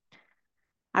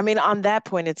 I mean, on that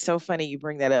point, it's so funny you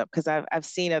bring that up because I've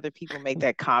seen other people make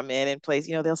that comment in place.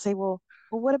 They'll say, well,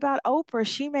 what about Oprah?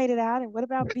 She made it out, and what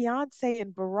about Beyonce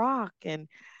and Barack? And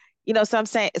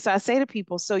so I say to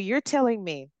people, so you're telling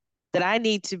me that I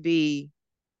need to be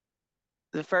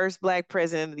the first black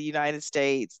president of the United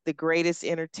States, the greatest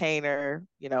entertainer,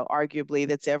 arguably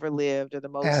that's ever lived, or the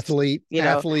most, Athletes,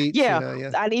 yeah,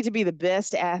 yeah. I need to be the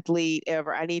best athlete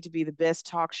ever. I need to be the best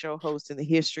talk show host in the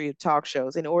history of talk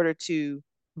shows in order to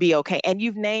be okay. And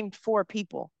you've named four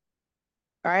people,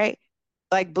 all right?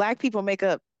 Like black people make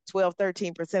up 12,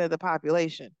 13% of the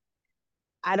population.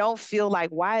 I don't feel like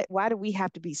why do we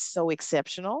have to be so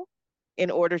exceptional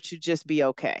in order to just be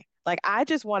okay? Like I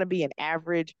just want to be an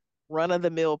average run of the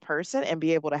mill person and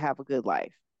be able to have a good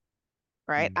life,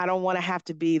 right? Mm, I don't want to have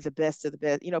to be the best of the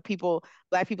best.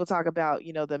 Black people talk about,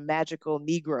 the magical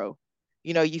Negro.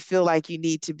 You feel like you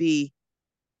need to be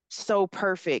so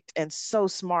perfect and so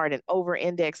smart and over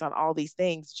index on all these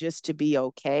things just to be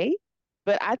okay.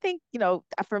 But I think,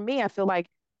 for me, I feel like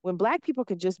when black people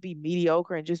can just be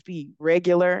mediocre and just be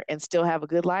regular and still have a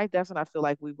good life, that's when I feel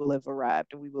like we will have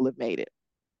arrived and we will have made it.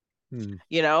 mm,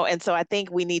 And so I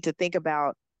think we need to think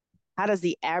about how does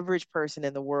the average person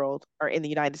in the world or in the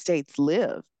United States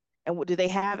live? And do they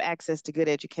have access to good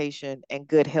education and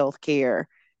good health care,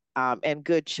 and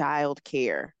good child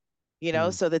care,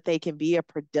 mm. so that they can be a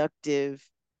productive,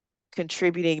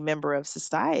 contributing member of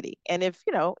society? And if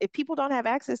people don't have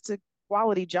access to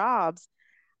quality jobs,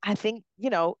 I think,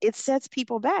 it sets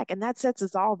people back and that sets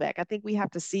us all back. I think we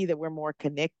have to see that we're more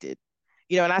connected.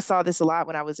 And I saw this a lot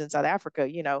when I was in South Africa,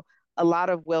 a lot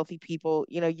of wealthy people,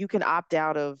 you can opt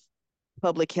out of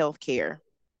public health care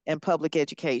and public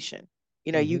education.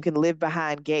 You Hmm. can live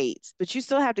behind gates, but you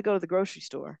still have to go to the grocery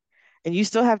store and you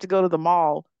still have to go to the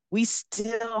mall. We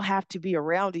still have to be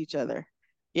around each other,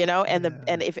 and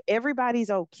Yeah, if everybody's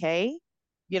okay,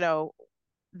 you know,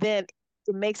 then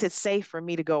it makes it safe for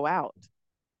me to go out.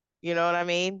 You know what I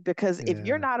mean? Because if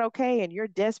you're yeah, not okay and you're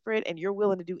desperate and you're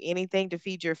willing to do anything to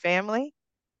feed your family,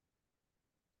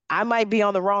 I might be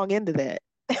on the wrong end of that.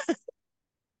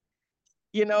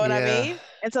 You know what I yeah, mean?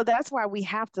 And so that's why we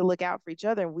have to look out for each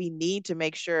other and we need to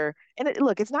make sure. And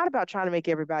look, it's not about trying to make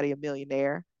everybody a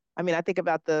millionaire. I mean, I think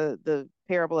about the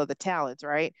parable of the talents,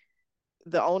 right?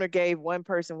 The owner gave one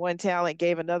person one talent,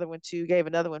 gave another one two, gave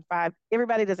another one five.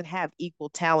 Everybody doesn't have equal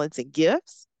talents and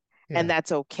gifts, and yeah.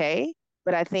 that's okay.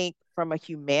 But I think from a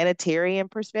humanitarian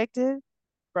perspective,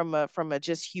 from a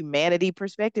just humanity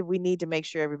perspective, we need to make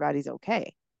sure everybody's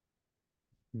okay.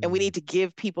 And we Mhm. need to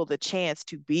give people the chance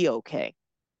to be okay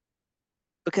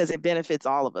because it benefits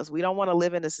all of us. We don't want to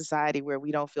live in a society where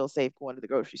we don't feel safe going to the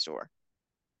grocery store.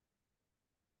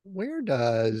 Where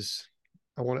does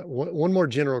I want to one more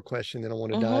general question, then I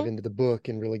want to dive Mm-hmm. into the book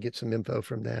and really get some info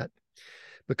from that.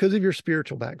 Because of your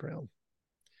spiritual background,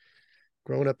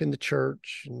 growing up in the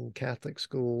church and Catholic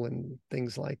school and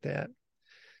things like that,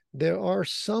 there are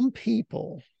some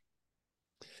people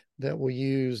that will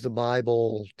use the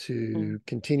Bible Mm, to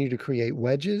continue to create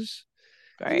wedges.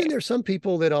 And then right. there's some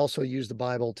people that also use the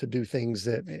Bible to do things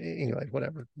that, anyway,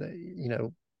 whatever,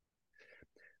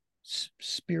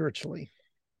 spiritually,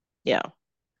 Yeah.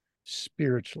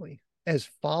 spiritually, as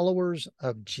followers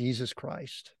of Jesus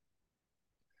Christ,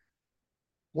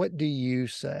 what do you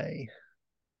say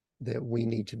that we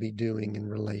need to be doing in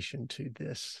relation to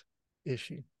this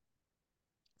issue?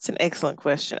 It's an excellent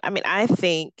question. I mean, I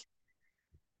think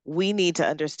we need to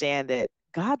understand that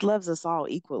God loves us all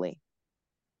equally.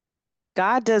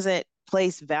 God doesn't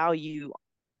place value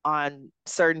on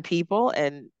certain people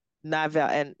and not val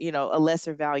and a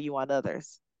lesser value on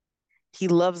others. He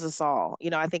loves us all.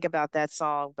 I think about that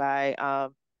song by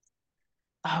oh,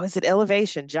 is it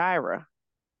Elevation, Gyra?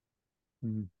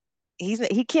 Mm.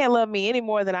 He can't love me any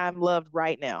more than I'm loved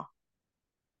right now.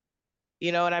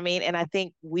 You know what I mean? And I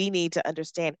think we need to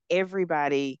understand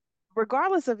everybody,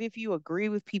 regardless of if you agree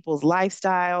with people's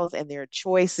lifestyles and their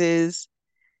choices,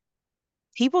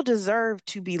 people deserve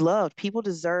to be loved. People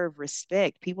deserve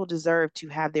respect. People deserve to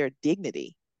have their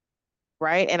dignity,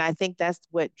 right? And I think that's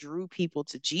what drew people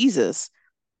to Jesus.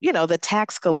 The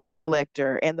tax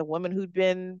collector and the woman who'd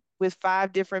been with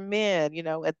five different men,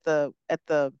 at the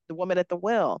woman at the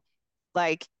well.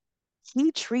 Like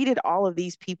he treated all of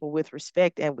these people with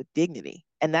respect and with dignity.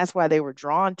 And that's why they were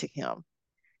drawn to him.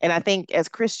 And I think as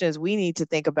Christians, we need to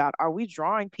think about, are we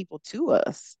drawing people to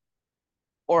us?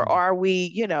 Or Mm. are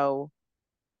we,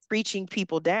 preaching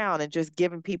people down and just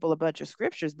giving people a bunch of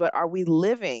scriptures, but are we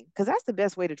living? Because that's the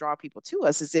best way to draw people to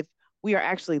us is if we are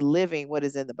actually living what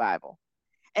is in the Bible.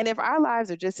 And if our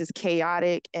lives are just as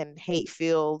chaotic and hate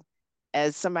filled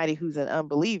as somebody who's an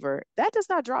unbeliever, that does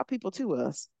not draw people to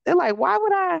us. They're like, why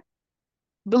would I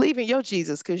believe in your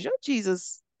Jesus? Because your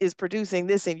Jesus is producing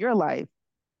this in your life.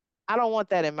 I don't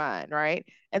want that in mine, right?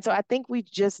 And so I think we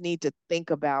just need to think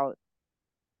about,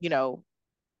 you know,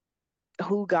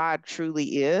 who God truly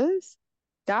is.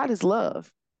 God is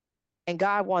love. And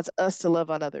God wants us to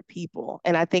love on other people.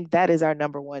 And I think that is our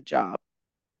number one job.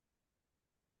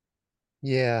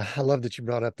 Yeah, I love that you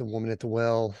brought up the woman at the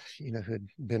well, who had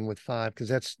been with five, because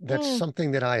that's Mm,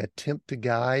 something that I attempt to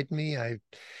guide me. I've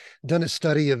done a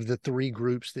study of the three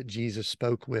groups that Jesus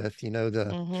spoke with,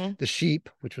 mm-hmm. the sheep,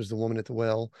 which was the woman at the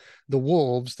well, the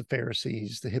wolves, the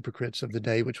Pharisees, the hypocrites of the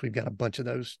day, which we've got a bunch of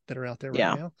those that are out there right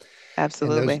Yeah, now.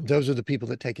 And those absolutely. those are the people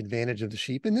that take advantage of the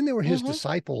sheep. And then there were his Mm-hmm.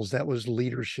 disciples, that was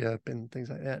leadership and things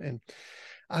like that. And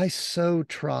I so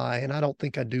try, and I don't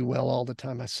think I do well all the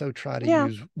time. I so try to Yeah,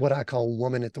 use what I call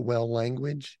woman at the well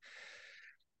language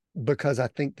because I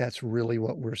think that's really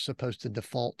what we're supposed to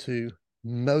default to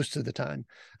most of the time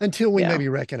until we yeah. maybe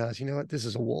recognize, what, this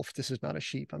is a wolf. This is not a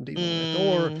sheep I'm dealing with, Mm,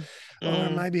 or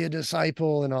mm, maybe a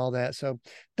disciple and all that. So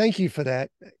thank you for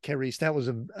that, Carice. That was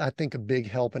I think a big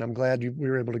help. And I'm glad we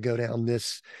were able to go down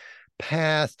this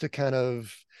path to kind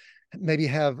of maybe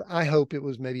I hope it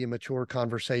was maybe a mature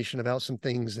conversation about some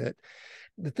things that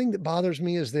the thing that bothers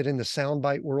me is that in the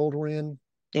soundbite world we're in,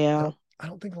 I yeah. don't I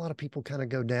don't think a lot of people kind of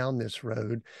go down this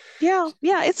road. Yeah.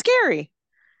 Yeah. It's scary,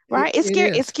 right? It's It scary.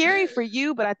 It's is. scary for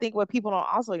you, but I think what people don't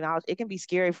also acknowledge, it can be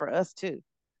scary for us too,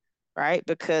 right?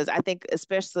 Because I think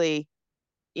especially,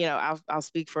 I'll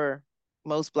speak for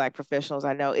most Black professionals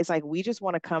I know. It's like we just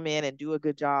want to come in and do a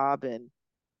good job and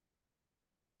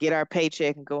get our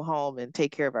paycheck and go home and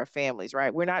take care of our families,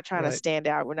 right? We're not trying to Right. stand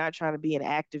out. We're not trying to be an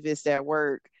activist at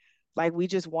work. Like we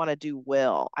just want to do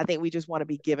well. I think we just want to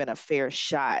be given a fair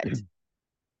shot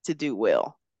to do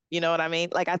well. You know what I mean?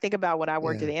 Like I think about when I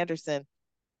worked Yeah. at Anderson,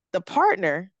 the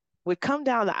partner would come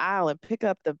down the aisle and pick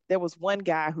up there was one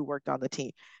guy who worked on the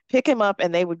team, pick him up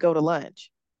and they would go to lunch.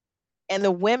 And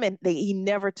the women, he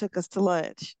never took us to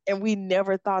lunch and we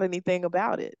never thought anything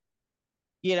about it.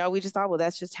 We just thought, well,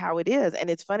 that's just how it is. And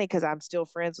it's funny because I'm still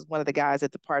friends with one of the guys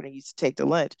at the party I used to take to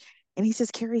lunch. And he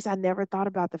says, Carice, I never thought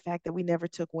about the fact that we never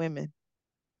took women.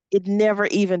 It never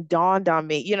even dawned on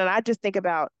me. And I just think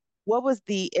about what was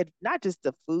not just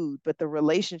the food, but the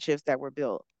relationships that were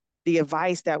built, the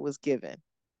advice that was given,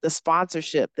 the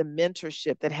sponsorship, the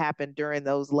mentorship that happened during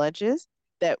those lunches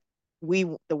that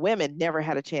the women, never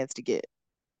had a chance to get.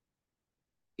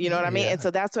 You know what I mean? And Yeah.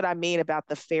 so that's what I mean about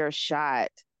the fair shot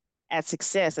at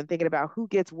success and thinking about who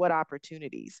gets what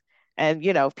opportunities. And,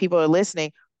 if people are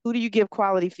listening, who do you give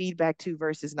quality feedback to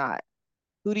versus not?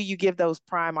 Who do you give those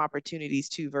prime opportunities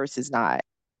to versus not?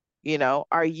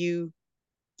 Are you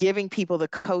giving people the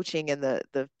coaching and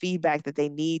the feedback that they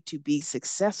need to be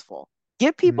successful?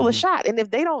 Give people a Hmm. shot. And if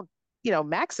they don't,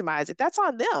 maximize it, that's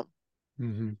on them.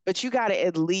 Hmm. But you got to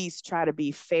at least try to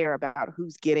be fair about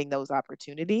who's getting those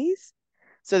opportunities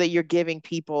so that you're giving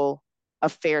people a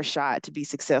fair shot to be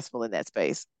successful in that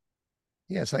space.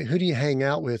 Yeah, it's like, who do you hang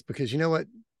out with? Because you know what?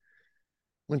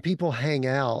 When people hang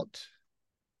out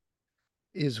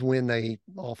is when they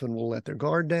often will let their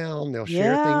guard down. They'll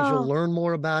share things. You'll Yeah. learn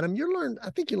more about them. I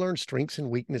think you learn strengths and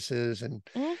weaknesses and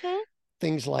Hmm.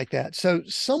 things like that. So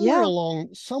Yeah.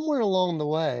 somewhere along the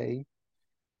way,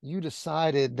 you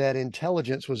decided that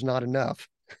intelligence was not enough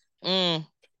Mm.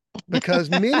 because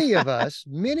many of us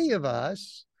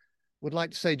would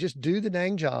like to say, just do the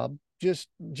dang job. Just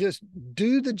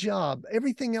do the job.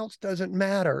 Everything else doesn't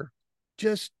matter.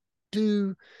 Just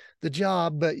do the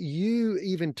job. But you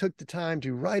even took the time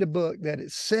to write a book that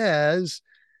it says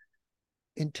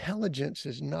intelligence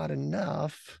is not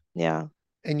enough. Yeah.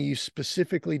 And you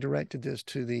specifically directed this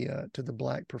to the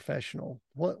Black professional.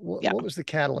 Yeah. What was the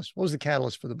catalyst? What was the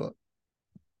catalyst for the book?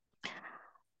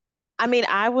 I mean,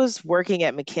 I was working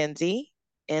at McKinsey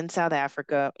in South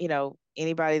Africa.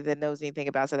 Anybody that knows anything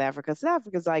about South Africa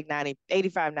is like 90,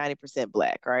 85, 90%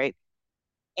 Black, right?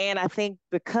 And I think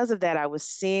because of that, I was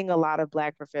seeing a lot of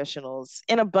Black professionals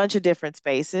in a bunch of different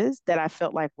spaces that I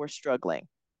felt like were struggling.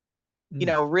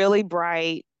 Mm. Really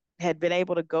bright, had been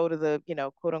able to go to the,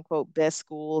 quote unquote, best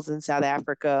schools in South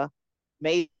Africa,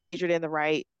 majored in the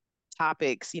right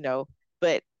topics,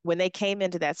 but when they came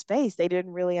into that space, they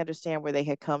didn't really understand where they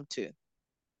had come to.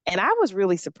 And I was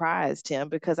really surprised, Tim,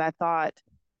 because I thought,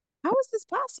 how is this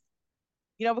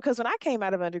possible? Because when I came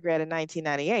out of undergrad in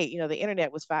 1998, the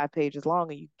internet was 5 pages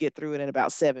long and you get through it in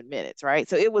about 7 minutes, right?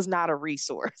 So it was not a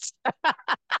resource.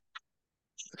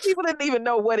 People didn't even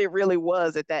know what it really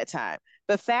was at that time.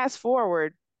 But fast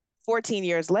forward 14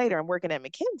 years later, I'm working at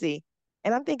McKinsey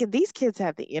and I'm thinking these kids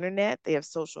have the internet, they have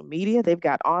social media, they've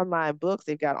got online books,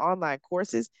 they've got online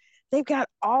courses, they've got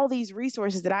all these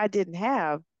resources that I didn't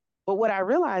have. But what I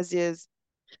realized is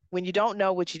when you don't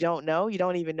know what you don't know, you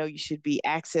don't even know you should be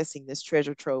accessing this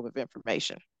treasure trove of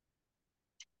information.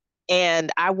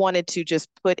 And I wanted to just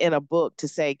put in a book to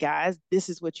say, guys, this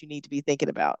is what you need to be thinking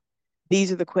about.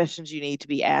 These are the questions you need to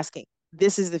be asking.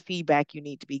 This is the feedback you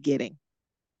need to be getting.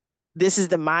 This is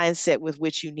the mindset with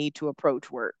which you need to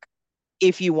approach work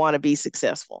if you want to be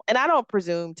successful. And I don't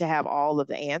presume to have all of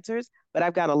the answers, but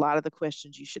I've got a lot of the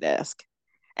questions you should ask.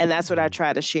 And that's what I Mm.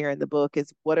 try to share in the book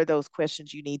is what are those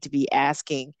questions you need to be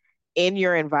asking in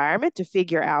your environment to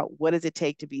figure out what does it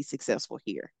take to be successful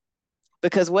here?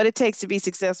 Because what it takes to be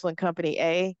successful in company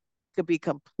A could be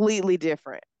completely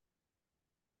different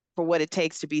for what it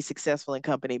takes to be successful in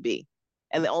company B.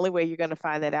 And the only way you're going to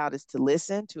find that out is to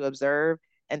listen, to observe,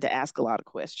 and to ask a lot of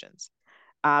questions.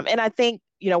 And I think,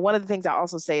 one of the things I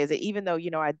also say is that even though,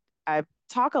 I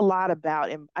talk a lot about,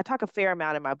 and I talk a fair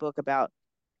amount in my book about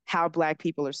how Black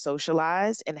people are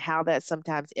socialized and how that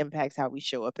sometimes impacts how we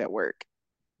show up at work.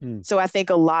 Mm. So I think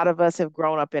a lot of us have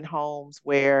grown up in homes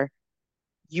where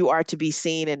you are to be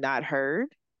seen and not heard.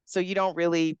 So you don't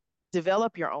really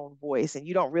develop your own voice and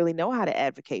you don't really know how to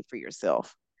advocate for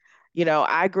yourself.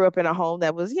 I grew up in a home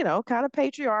that was, kind of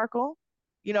patriarchal,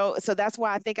 so that's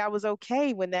why I think I was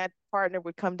okay when that partner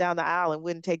would come down the aisle and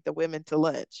wouldn't take the women to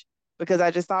lunch because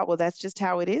I just thought, well, that's just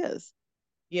how it is,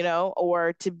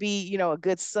 or to be, a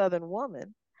good Southern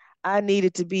woman, I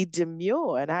needed to be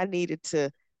demure and I needed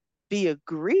to be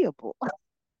agreeable.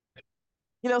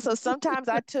 So sometimes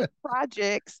I took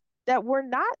projects that were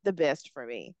not the best for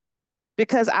me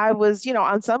because I was,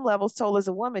 on some levels told as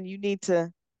a woman, you need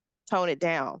to tone it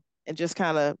down and just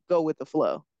kind of go with the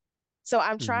flow. So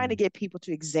I'm trying to Mm. get people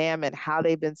to examine how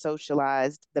they've been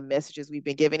socialized, the messages we've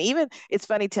been given. Even it's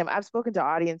funny, Tim, I've spoken to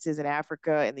audiences in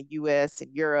Africa, in the US,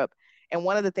 and Europe. And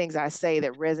one of the things I say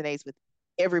that resonates with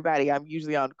everybody I'm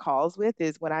usually on calls with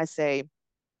is when I say,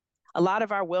 a lot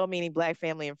of our well meaning Black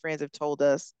family and friends have told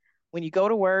us when you go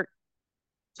to work,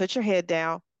 put your head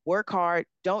down, work hard.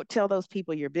 Don't tell those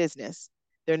people your business.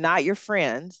 They're not your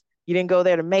friends. You didn't go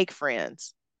there to make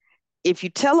friends. If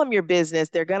you tell them your business,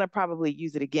 they're going to probably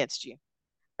use it against you.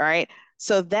 Right.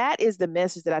 So that is the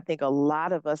message that I think a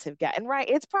lot of us have gotten right.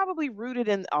 It's probably rooted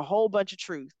in a whole bunch of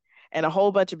truth and a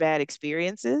whole bunch of bad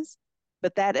experiences.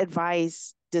 But that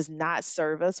advice does not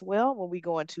serve us well when we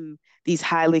go into these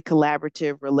highly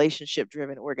collaborative, relationship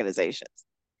driven organizations.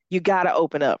 You got to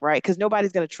open up, right? Because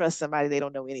nobody's going to trust somebody they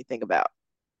don't know anything about.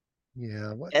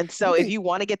 Yeah. And One so if thing you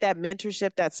want to get that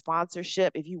mentorship, that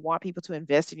sponsorship, if you want people to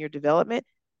invest in your development,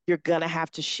 you're going to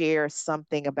have to share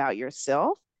something about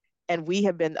yourself. And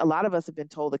a lot of us have been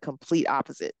told the complete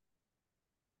opposite.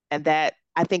 And that,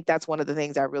 I think that's one of the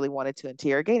things I really wanted to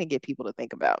interrogate and get people to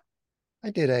think about. I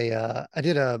did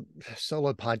a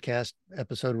solo podcast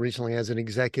episode recently as an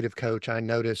executive coach. I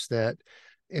noticed that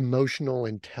emotional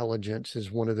intelligence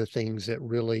is one of the things that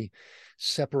really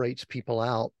separates people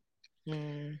out.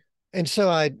 Mm, And so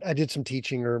I did some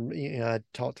teaching, or I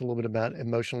talked a little bit about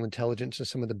emotional intelligence and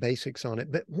some of the basics on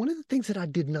it. But one of the things that I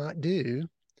did not do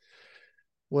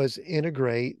was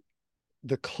integrate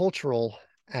the cultural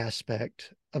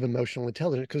aspect of emotional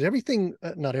intelligence, because everything,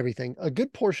 not everything, a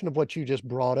good portion of what you just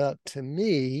brought up to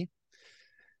me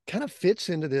kind of fits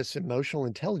into this emotional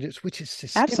intelligence,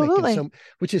 absolutely.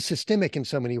 which is systemic in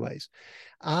so many ways.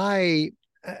 I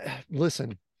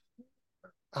listen.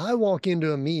 I walk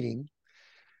into a meeting,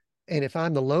 and if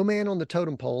I'm the low man on the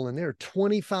totem pole, and there are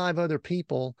 25 other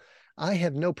people, I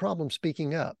have no problem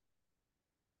speaking up.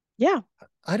 Yeah.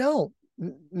 I don't.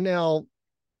 Now,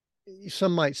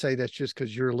 some might say that's just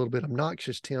because you're a little bit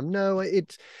obnoxious, Tim. No,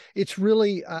 it's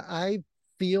really I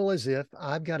feel as if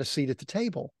I've got a seat at the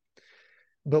table.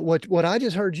 But what I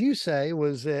just heard you say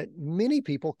was that many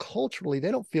people culturally,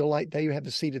 they don't feel like they have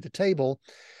a seat at the table.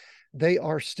 They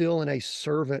are still in a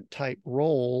servant type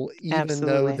role, even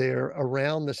though Absolutely. they're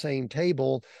around the same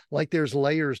table. Like there's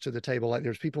layers to the table, like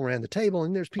there's people around the table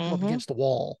and there's people up Mm-hmm. against the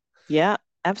wall. Yeah,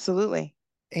 absolutely.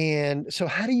 And so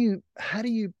how do you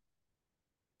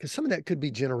because some of that could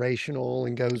be generational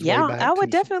and goes way Yeah, back oh, it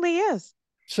to some, definitely is.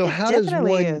 so It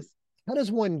definitely is. how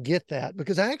does one get that?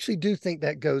 Because I actually do think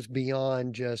that goes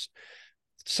beyond just,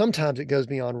 sometimes it goes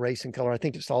beyond race and color. I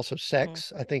think it's also Mm.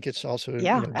 sex. I think it's also,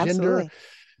 Yeah, gender. absolutely.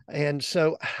 And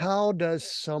so how does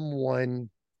someone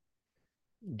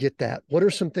get that? What are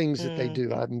some things that they Mm,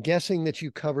 do? I'm guessing that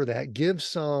you cover that. Give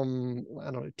some, I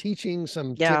don't know, teaching,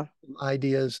 some tips, yeah, some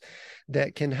ideas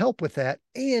that can help with that.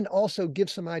 And also give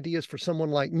some ideas for someone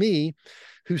like me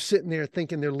who's sitting there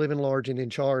thinking they're living large and in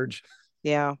charge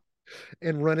yeah,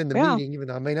 and running the yeah, meeting, even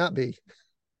though I may not be.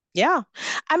 yeah.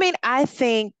 I mean, I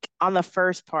think on the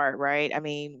first part, right? I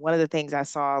mean, one of the things I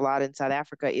saw a lot in South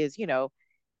Africa is,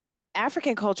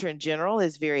 African culture in general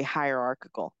is very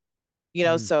hierarchical.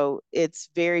 Mm, So it's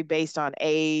very based on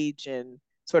age and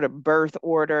sort of birth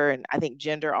order. And I think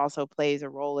gender also plays a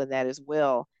role in that as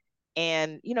well.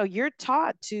 And, you're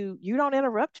taught you don't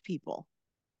interrupt people,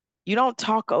 you don't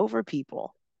talk over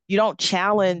people, you don't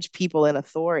challenge people in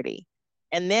authority.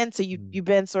 And then so mm, you've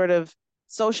been sort of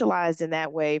socialized in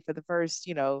that way for the first,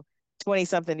 20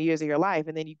 something years of your life.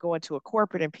 And then you go into a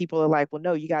corporate and people are like, well,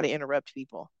 no, you got to interrupt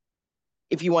people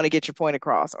if you want to get your point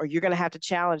across, or you're going to have to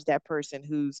challenge that person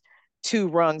who's two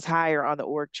rungs higher on the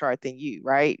org chart than you,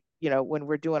 right? When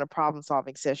we're doing a problem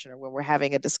solving session or when we're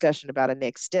having a discussion about a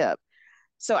next step.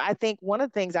 So I think one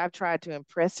of the things I've tried to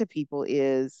impress to people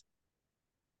is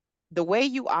the way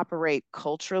you operate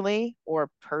culturally or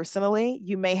personally,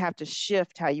 you may have to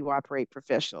shift how you operate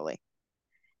professionally.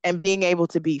 And being able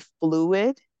to be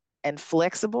fluid and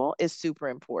flexible is super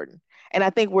important. And I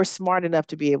think we're smart enough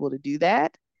to be able to do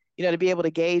that, to be able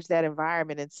to gauge that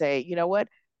environment and say, you know what,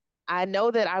 I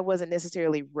know that I wasn't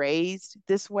necessarily raised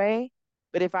this way,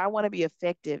 but if I want to be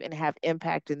effective and have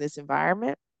impact in this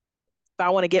environment, if I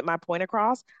want to get my point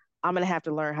across, I'm going to have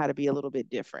to learn how to be a little bit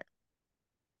different.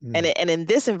 And, mm, and in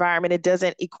this environment, it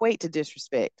doesn't equate to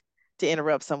disrespect to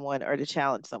interrupt someone or to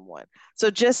challenge someone.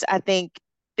 So just I think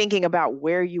thinking about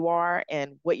where you are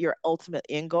and what your ultimate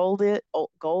end goal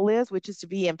is, which is to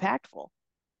be impactful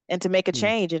and to make a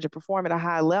mm, change and to perform at a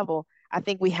high level, I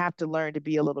think we have to learn to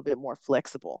be a little bit more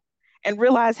flexible and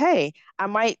realize, hey, I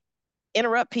might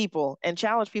interrupt people and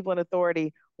challenge people in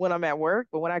authority when I'm at work,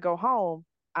 but when I go home,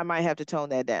 I might have to tone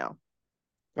that down.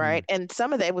 Right. mm, And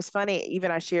some of that was funny.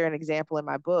 Even I share an example in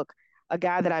my book. A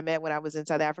guy that I met when I was in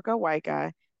South Africa, a white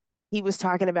guy, he was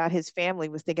talking about his family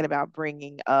was thinking about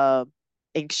bringing a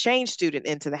exchange student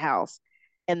into the house.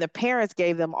 And the parents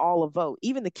gave them all a vote.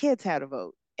 Even the kids had a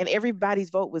vote. And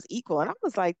everybody's vote was equal. And I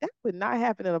was like, that would not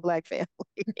happen in a black family.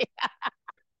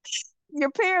 Your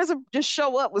parents would just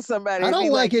show up with somebody I and don't be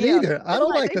like like, it yeah, either. I they'd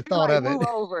don't like like the they'd be thought like, of it. move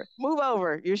over, move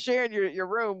over. You're sharing your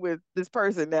room with this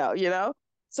person now.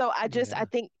 So I Yeah.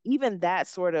 think even that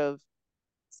sort of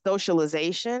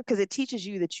socialization, because it teaches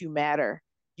you that you matter,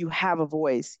 you have a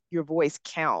voice, your voice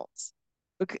counts.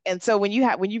 And so when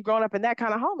you've grown up in that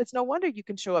kind of home, it's no wonder you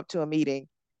can show up to a meeting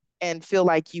and feel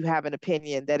like you have an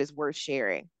opinion that is worth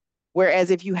sharing.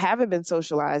 Whereas if you haven't been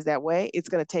socialized that way, it's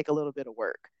going to take a little bit of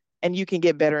work. And you can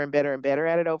get better and better and better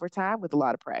at it over time with a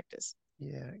lot of practice.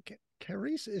 Yeah.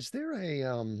 Carice, is there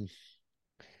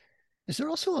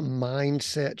also a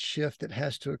mindset shift that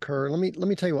has to occur? Let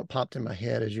me tell you what popped in my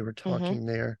head as you were Mm-hmm. talking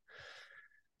there.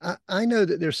 I know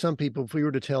that there's some people, if we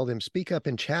were to tell them speak up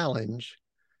and challenge,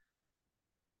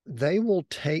 they will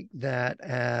take that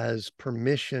as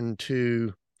permission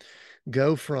to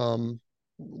go from,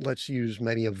 let's use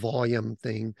maybe a volume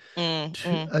thing, to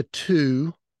Mm-hmm. a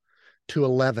 2 to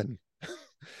 11,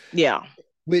 Yeah.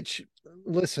 which,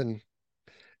 listen,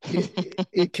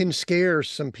 it can scare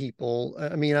some people.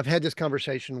 I mean, I've had this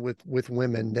conversation with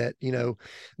women that,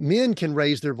 men can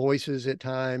raise their voices at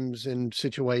times in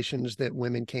situations that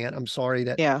women can't. I'm sorry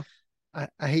that Yeah.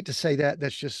 I hate to say that.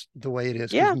 That's just the way it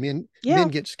is, because Yeah. men Yeah.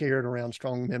 get scared around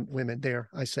strong women. There,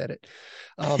 I said it.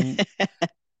 Um,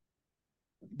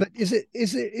 but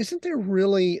isn't there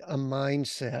really a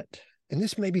mindset? And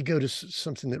this maybe go to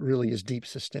something that really is deep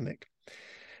systemic.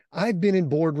 I've been in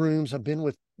boardrooms. I've been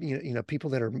with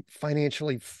people that are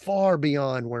financially far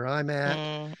beyond where I'm at.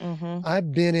 Mm-hmm.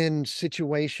 I've been in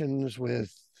situations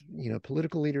with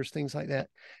political leaders, things like that,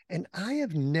 and I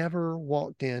have never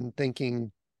walked in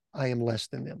thinking I am less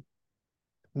than them.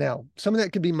 Now, some of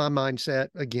that could be my mindset.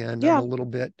 Again, I'm a Yeah. little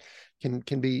bit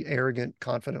can be arrogant,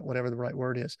 confident, whatever the right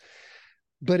word is.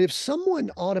 But if someone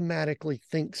automatically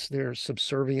thinks they're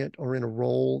subservient or in a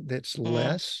role that's Mm.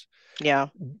 less, Yeah.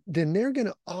 then they're going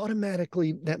to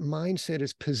automatically, that mindset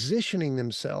is positioning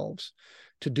themselves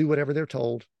to do whatever they're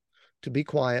told, to be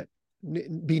quiet,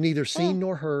 be neither Mm. seen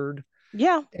nor heard.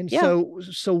 Yeah. And Yeah.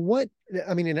 so what,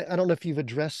 I mean, and I don't know if you've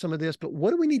addressed some of this, but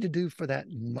what do we need to do for that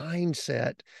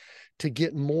mindset to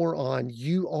get more on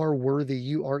you are worthy,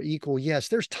 you are equal? Yes,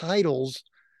 there's titles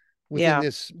within Yeah.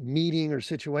 this meeting or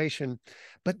situation,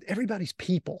 but everybody's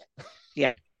people.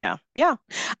 Yeah. Yeah. Yeah.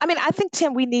 I mean, I think,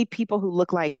 Tim, we need people who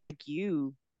look like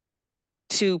you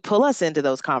to pull us into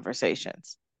those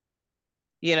conversations,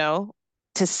 you know,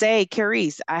 to say,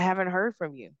 Carice, I haven't heard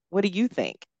from you. What do you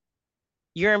think?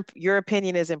 Your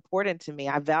opinion is important to me.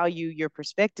 I value your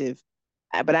perspective,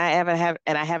 but I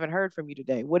haven't heard from you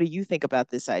today. What do you think about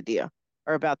this idea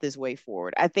or about this way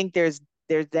forward? I think there's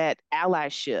that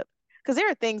allyship because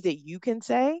there are things that you can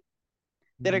say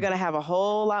that are Mm, going to have a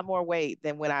whole lot more weight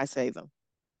than when I say them.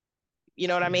 You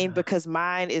know what I mean? yeah, Because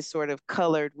mine is sort of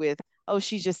colored with, oh,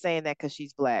 she's just saying that because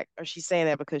she's black, or she's saying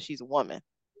that because she's a woman.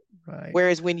 right.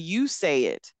 Whereas when you say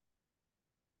it,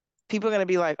 people are going to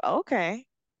be like, okay.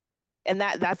 And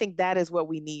that I think that is what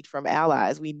we need from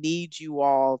allies. We need you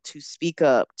all to speak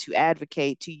up, to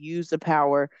advocate, to use the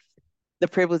power, the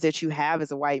privilege that you have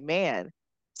as a white man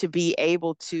to be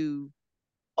able to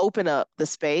open up the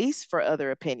space for other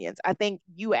opinions. I think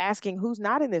you asking who's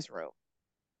not in this room,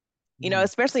 Mm,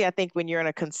 especially I think when you're in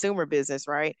a consumer business,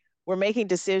 right? We're making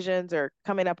decisions or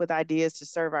coming up with ideas to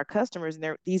serve our customers,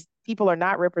 and these people are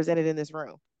not represented in this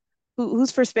room.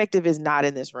 Whose perspective is not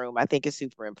in this room, I think is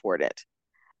super important.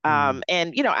 mm,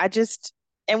 And I just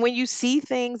and when you see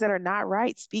things that are not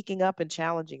right, speaking up and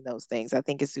challenging those things, I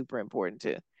think is super important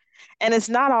too. And it's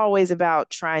not always about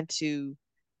trying to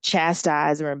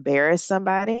chastise or embarrass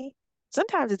somebody.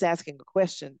 Sometimes it's asking a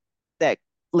question that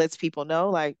lets people know,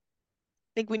 like,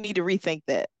 think we need to rethink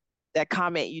that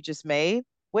comment you just made.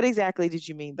 What exactly did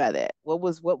you mean by that? What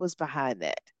was behind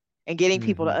that? And getting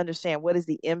people to mhm, understand what is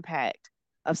the impact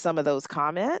of some of those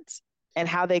comments and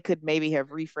how they could maybe have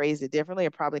rephrased it differently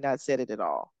or probably not said it at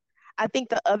all. I think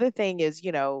the other thing is, I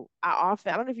don't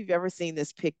know if you've ever seen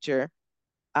this picture.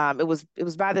 It was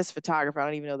by this photographer. I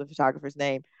don't even know the photographer's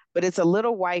name, but it's a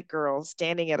little white girl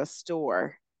standing at a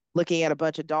store looking at a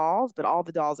bunch of dolls, but all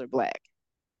the dolls are black.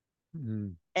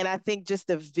 mm, And I think just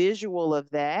the visual of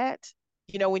that,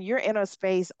 when you're in a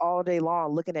space all day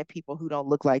long looking at people who don't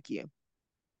look like you,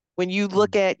 when you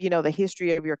look mm. at, the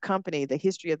history of your company, the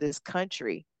history of this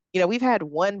country, we've had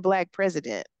one black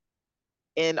president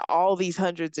in all these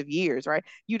hundreds of years, right?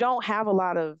 You don't have a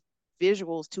lot of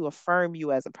visuals to affirm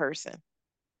you as a person.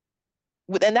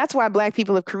 And that's why black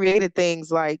people have created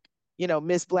things like,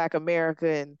 Miss Black America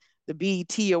and the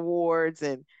BET Awards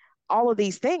and all of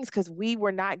these things because we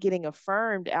were not getting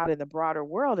affirmed out in the broader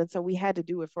world. And so we had to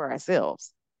do it for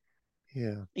ourselves.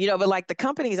 Yeah. But like the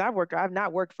companies I've worked, I've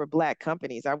not worked for black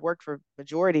companies. I've worked for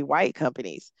majority white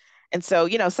companies. And so,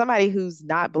 somebody who's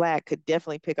not black could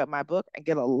definitely pick up my book and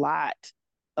get a lot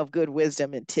of good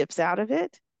wisdom and tips out of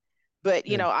it. But,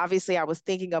 Yeah. obviously I was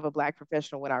thinking of a black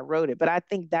professional when I wrote it. But I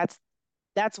think that's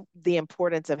the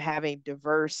importance of having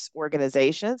diverse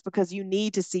organizations because you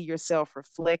need to see yourself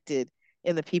reflected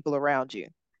in the people around you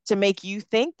to make you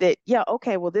think that, yeah,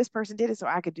 okay, well, this person did it, so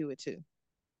I could do it too.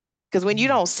 Because when you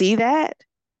Yeah. don't see that,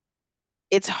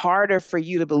 it's harder for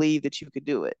you to believe that you could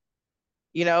do it.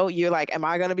 You're like, am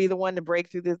I going to be the one to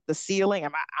break through the ceiling?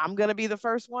 I'm going to be the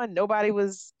first one. Nobody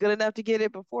was good enough to get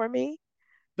it before me,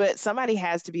 but somebody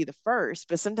has to be the first.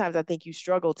 But sometimes I think you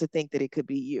struggle to think that it could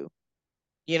be you,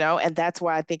 and that's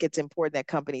why I think it's important that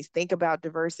companies think about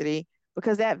diversity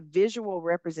because that visual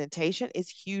representation is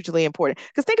hugely important.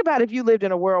 Because think about if you lived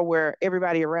in a world where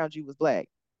everybody around you was Black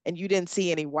and you didn't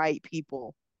see any white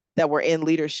people that were in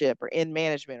leadership or in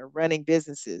management or running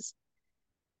businesses,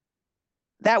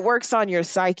 that works on your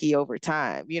psyche over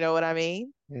time. You know what I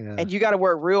mean? Yeah. And you got to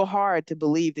work real hard to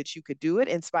believe that you could do it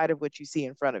in spite of what you see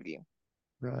in front of you.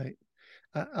 Right.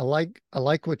 I like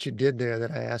what you did there,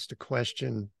 that I asked a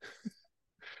question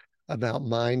about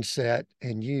mindset,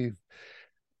 and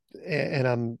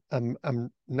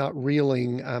I'm not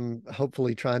reeling. I'm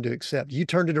hopefully trying to accept. You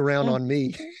turned it around Mm, on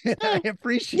me, and I mm,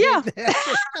 appreciate yeah,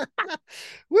 that.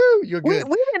 Woo, you're we good.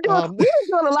 we've been doing Um, we've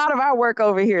been doing a lot of our work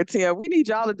over here, Tim. We need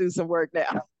y'all to do some work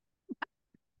now.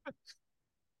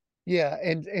 yeah,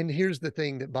 and here's the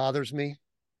thing that bothers me.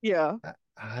 Yeah.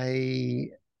 I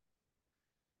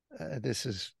this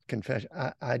is confession.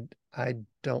 I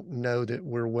don't know that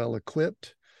we're well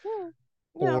equipped Mm,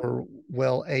 yeah. or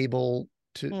well able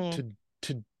Mm,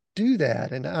 to do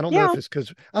that. And I don't know yeah. if it's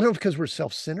because I don't know if because we're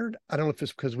self-centered. I don't know if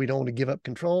it's because we don't want to give up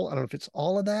control. I don't know if it's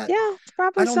all of that. Yeah. It's I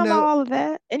probably don't some of know. all of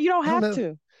that. And you don't I don't have know.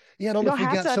 to. Yeah, I don't You know if don't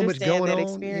we have got to so much understand going that on.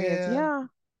 experience. Yeah, Yeah.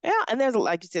 Yeah. And there's,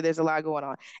 like you said, there's a lot going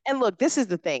on. And look, this is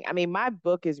the thing. I mean, my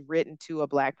book is written to a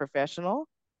Black professional.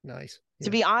 nice. To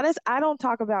Yeah, be honest, I don't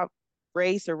talk about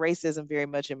race or racism very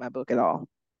much in my book at all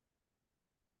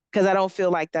because I don't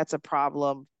feel like that's a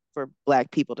problem for Black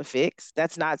people to fix.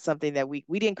 That's not something that we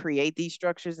didn't create these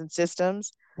structures and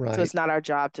systems, so right. it's not our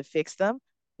job to fix them.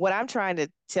 What I'm trying to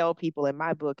tell people in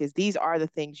my book is these are the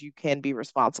things you can be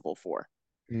responsible for.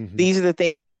 Hmm. These are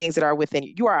the things that are within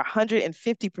you. You are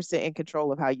 150% in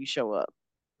control of how you show up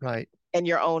Right. and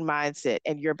your own mindset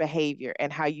and your behavior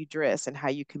and how you dress and how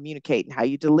you communicate and how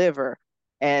you deliver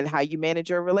and how you manage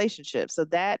your relationship. So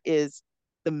that is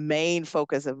the main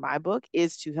focus of my book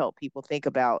is to help people think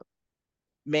about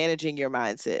managing your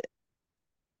mindset, Yeah.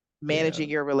 managing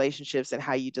your relationships and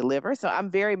how you deliver. So I'm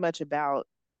very much about,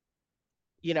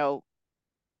 you know,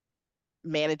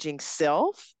 managing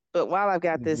self. But while I've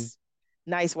got Hmm. this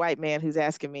nice white man who's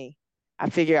asking me, I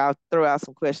figure I'll throw out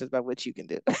some questions about what you can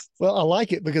do. Well, I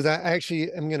like it because I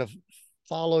actually am going to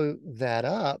follow that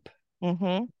up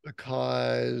Mm-hmm.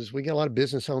 because we get a lot of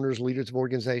business owners, leaders of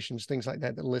organizations, things like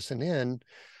that that listen in.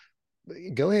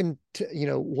 Go ahead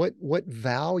and what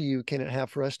value can it have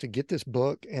for us to get this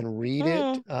book and read it?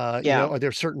 Mm. Yeah. Are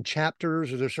there certain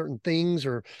chapters, or there certain things,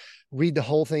 or read the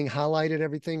whole thing, highlighted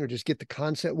everything, or just get the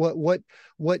concept?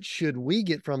 What should we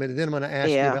get from it? And then I'm going to ask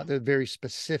you Yeah. about the very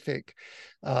specific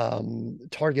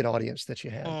target audience that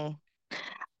you had. Mm.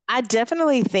 I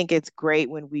definitely think it's great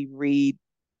when we read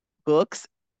books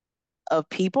of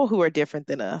people who are different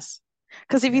than us.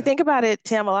 Because if you Yeah. think about it,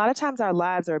 Tim, a lot of times our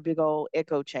lives are a big old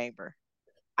echo chamber.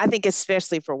 I think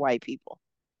especially for white people,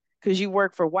 because you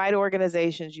work for white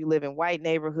organizations, you live in white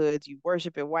neighborhoods, you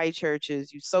worship in white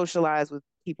churches, you socialize with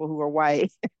people who are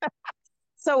white.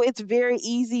 So it's very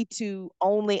easy to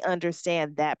only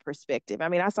understand that perspective. I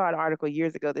mean, I saw an article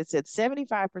years ago that said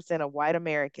 75% of white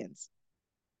Americans,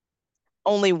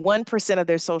 only 1% of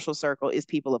their social circle is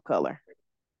people of color.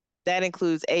 That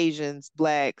includes Asians,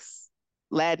 Blacks,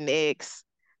 Latinx,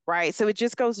 right? So it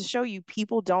just goes to show you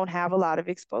people don't have a lot of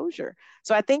exposure.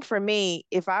 So I think for me,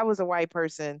 if I was a white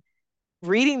person,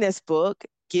 reading this book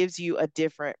gives you a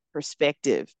different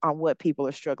perspective on what people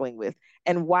are struggling with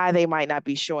and why they might not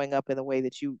be showing up in the way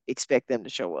that you expect them to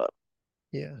show up.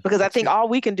 Yeah. Because I That's think good. all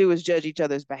we can do is judge each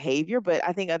other's behavior, but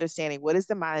I think understanding what is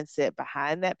the mindset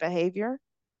behind that behavior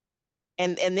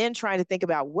and then trying to think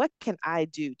about what can I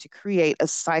do to create a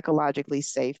psychologically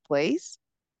safe place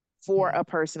for Yeah. a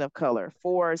person of color,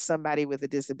 for somebody with a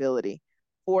disability,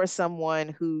 for someone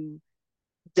who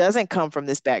doesn't come from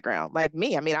this background like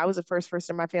me. I mean, I was the first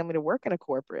person in my family to work in a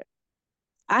corporate.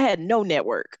 I had no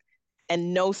network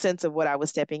and no sense of what I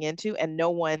was stepping into, and no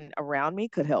one around me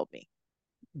could help me.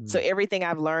 So Mm. everything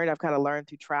I've learned, I've kind of learned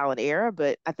through trial and error.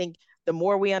 But I think the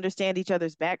more we understand each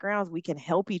other's backgrounds, we can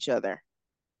help each other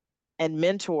and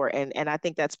mentor. And I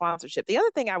think that sponsorship. The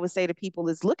other thing I would say to people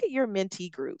is look at your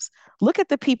mentee groups. Look at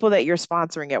the people that you're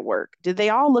sponsoring at work. Did they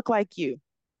all look like you?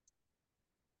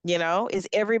 Is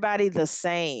everybody the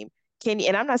same?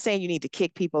 And I'm not saying you need to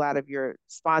kick people out of your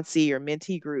sponsee or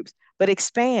mentee groups, but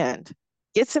expand.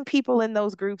 Get some people in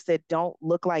those groups that don't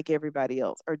look like everybody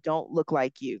else or don't look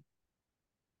like you,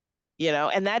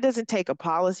 and that doesn't take a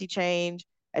policy change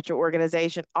at your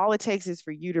organization. All it takes is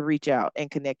for you to reach out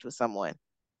and connect with someone.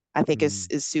 I think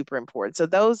Mm. is super important. So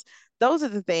those are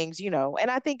the things,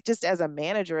 and I think just as a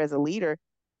manager, as a leader,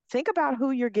 think about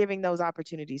who you're giving those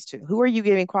opportunities to. Who are you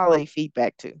giving quality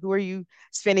feedback to? Who are you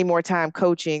spending more time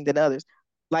coaching than others?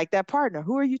 Like that partner,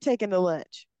 who are you taking to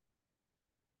lunch?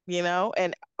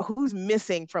 And who's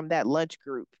missing from that lunch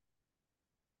group?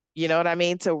 You know what I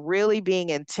mean? So really being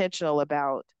intentional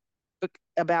about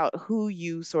who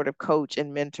you sort of coach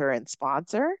and mentor and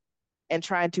sponsor and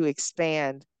trying to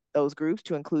expand those groups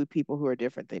to include people who are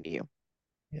different than you.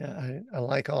 Yeah, I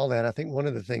like all that. I think one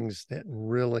of the things that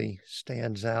really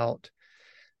stands out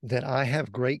that I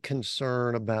have great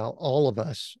concern about all of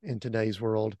us in today's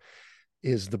world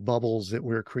is the bubbles that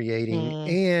we're creating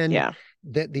and Yeah.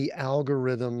 that the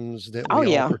algorithms that Oh we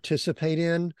all yeah. participate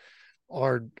in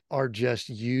are just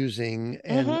using,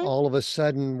 and Mm-hmm. all of a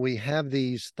sudden we have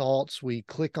these thoughts, we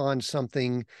click on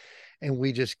something and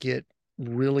we just get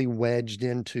really wedged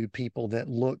into people that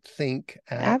look, think,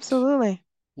 act, Absolutely.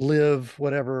 live,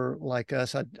 whatever, like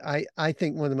us. I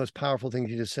think one of the most powerful things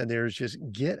you just said there is just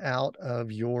get out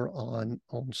of your own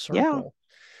Yeah. circle.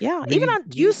 Yeah. Even Read on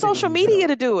use social things that media are,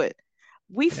 to do it.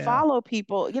 We yeah. follow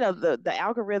people, the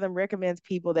algorithm recommends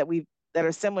people that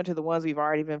are similar to the ones we've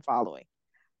already been following.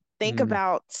 Think Mm,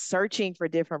 about searching for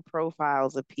different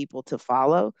profiles of people to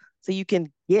follow so you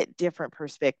can get different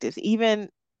perspectives, even,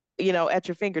 at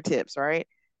your fingertips, right?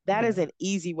 That is yeah. an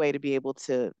easy way to be able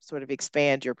to sort of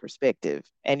expand your perspective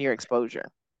and your exposure.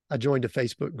 I joined a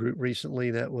Facebook group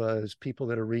recently that was people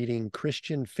that are reading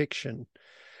Christian fiction.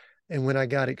 And when I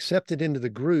got accepted into the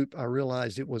group, I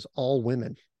realized it was all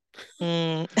women.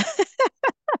 Mm,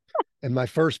 And my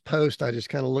first post, I just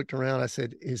kind of looked around. I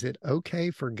said, is it okay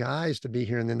for guys to be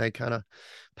here? And then they kind of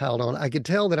piled on. I could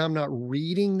tell that I'm not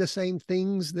reading the same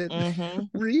things that hmm. they're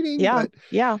reading, Yeah. but,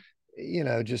 Yeah.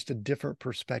 just a different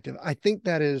perspective. I think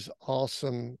that is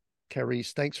awesome,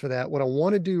 Carice. Thanks for that. What I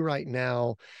want to do right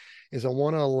now is I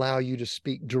want to allow you to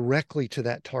speak directly to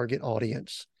that target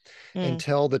audience and Mm,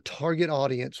 tell the target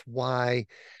audience why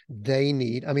they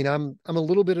need. I mean, I'm a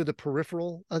little bit of the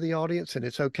peripheral of the audience, and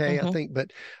it's okay, I hmm. think,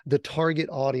 but the target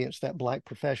audience, that Black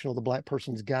professional, the Black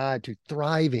person's guide to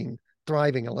thriving, I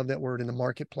love that word, in the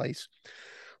marketplace.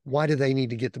 Why do they need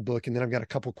to get the book? And then I've got a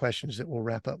couple questions that we'll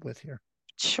wrap up with here.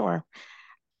 Sure.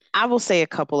 I will say a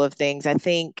couple of things. I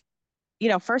think,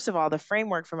 first of all, the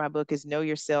framework for my book is know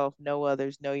yourself, know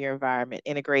others, know your environment,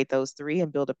 integrate those three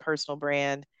and build a personal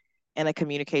brand and a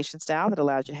communication style that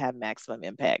allows you to have maximum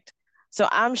impact. So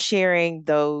I'm sharing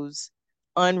those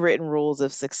unwritten rules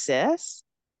of success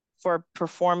for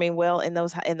performing well in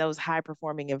those high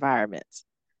performing environments.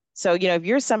 So, if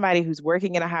you're somebody who's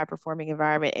working in a high performing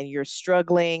environment and you're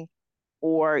struggling,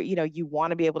 or you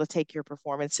want to be able to take your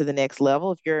performance to the next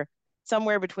level, if you're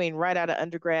somewhere between right out of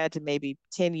undergrad to maybe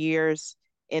 10 years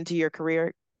into your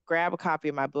career, grab a copy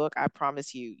of my book. I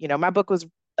promise you, my book was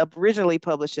originally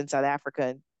published in South Africa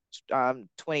in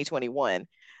 2021.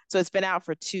 So it's been out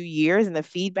for 2 years, and the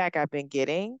feedback I've been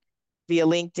getting via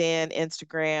LinkedIn,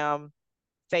 Instagram,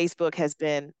 Facebook has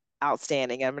been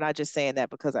outstanding. I'm not just saying that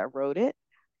because I wrote it,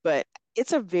 but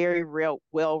it's a very real,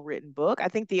 well written book. I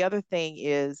think the other thing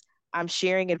is I'm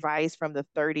sharing advice from the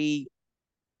 30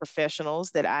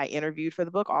 professionals that I interviewed for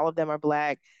the book. All of them are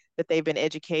Black, that they've been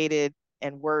educated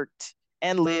and worked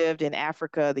and lived in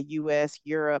Africa, the US,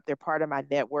 Europe. They're part of my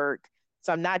network.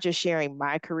 So I'm not just sharing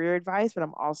my career advice, but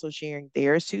I'm also sharing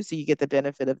theirs too. So you get the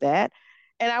benefit of that.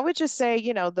 And I would just say,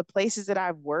 the places that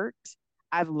I've worked,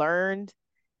 I've learned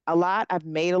a lot. I've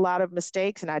made a lot of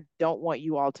mistakes, and I don't want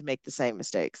you all to make the same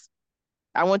mistakes.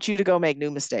 I want you to go make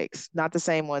new mistakes, not the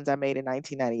same ones I made in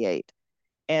 1998.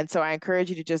 And so I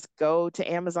encourage you to just go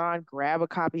to Amazon, grab a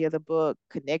copy of the book,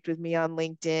 connect with me on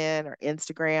LinkedIn or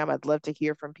Instagram. I'd love to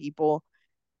hear from people.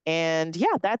 And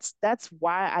yeah, that's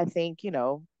why I think,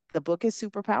 the book is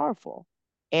super powerful.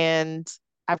 And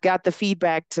I've got the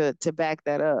feedback to back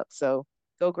that up. So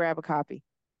go grab a copy.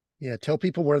 Yeah, tell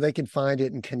people where they can find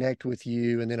it and connect with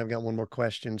you. And then I've got one more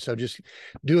question. So just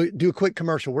do a quick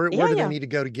commercial. Where Yeah, do they yeah. need to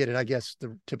go to get it? I guess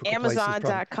the typical place is probably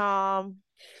Amazon.com,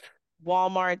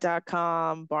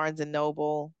 Walmart.com, Barnes and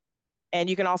Noble. And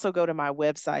you can also go to my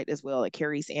website as well at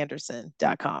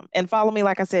cariceanderson.com. And follow me,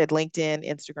 like I said, LinkedIn,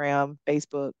 Instagram,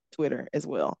 Facebook, Twitter as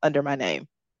well under my name.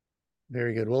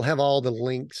 very good. We'll have all the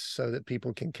links so that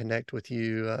people can connect with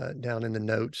you down in the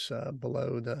notes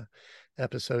below the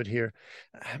episode here.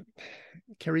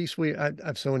 Carice,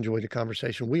 I've so enjoyed the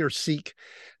conversation. We are seek,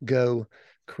 go,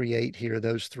 create here,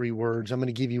 those three words. I'm going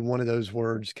to give you one of those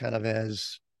words kind of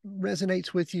as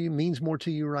resonates with you, means more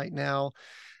to you right now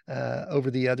over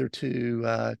the other two.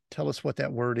 Tell us what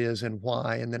that word is and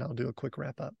why, and then I'll do a quick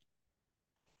wrap up.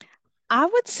 I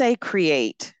would say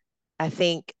create. I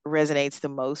think resonates the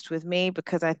most with me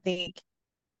because I think,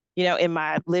 in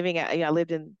my living, I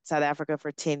lived in South Africa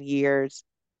for 10 years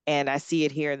and I see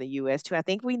it here in the US too. I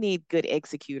think we need good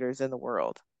executors in the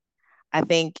world. I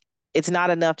think it's not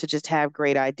enough to just have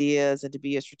great ideas and to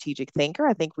be a strategic thinker.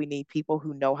 I think we need people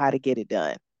who know how to get it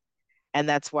done. And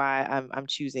that's why I'm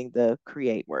choosing the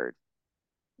create word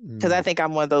because I Mm. think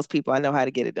I'm one of those people. I know how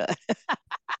to get it done.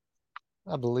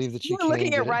 I believe that you Even can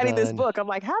looking get at it writing this done. book, I'm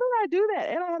like, how did I do that?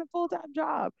 And I had a full-time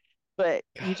job. But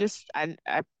Gosh,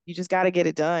 you just got to get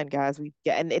it done, guys.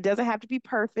 And it doesn't have to be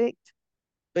perfect,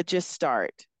 but just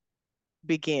start,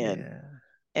 begin, yeah.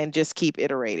 and just keep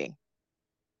iterating.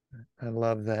 I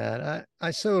love that.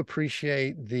 I so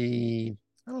appreciate the,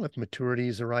 I don't know if maturity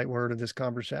is the right word of this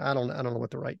conversation. I don't know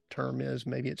what the right term is.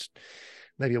 Maybe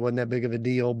it wasn't that big of a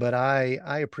deal, but I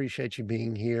appreciate you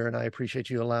being here and I appreciate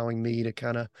you allowing me to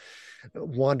kind of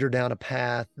wander down a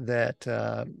path that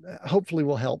hopefully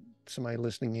will help somebody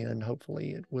listening in.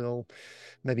 Hopefully it will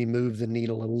maybe move the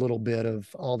needle a little bit of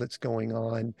all that's going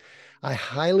on. I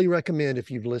highly recommend, if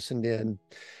you've listened in,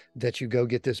 that you go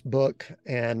get this book.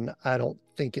 And I don't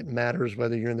think it matters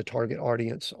whether you're in the target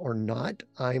audience or not.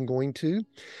 I'm going to.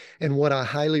 And what I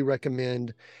highly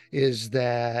recommend is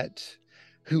that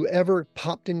whoever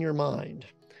popped in your mind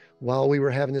while we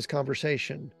were having this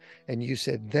conversation and you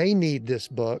said they need this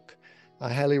book,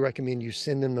 I highly recommend you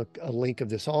send them a link of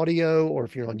this audio, or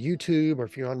if you're on YouTube or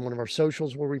if you're on one of our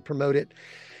socials where we promote it,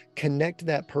 connect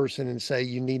that person and say,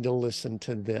 you need to listen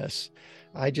to this.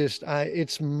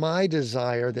 It's my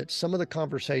desire that some of the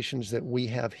conversations that we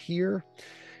have here,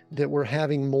 that we're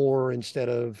having more instead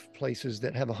of places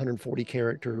that have 140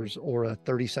 characters or a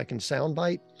 30-second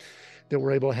soundbite, that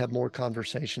we're able to have more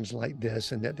conversations like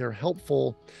this and that they're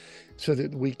helpful so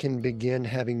that we can begin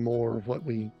having more of what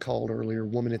we called earlier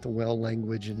woman at the well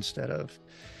language instead of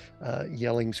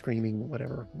yelling, screaming,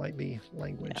 whatever might be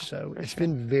language. Yeah, So for it's sure.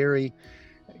 been very,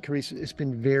 Carice, it's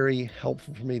been very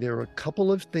helpful for me. There were a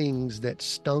couple of things that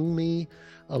stung me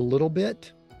a little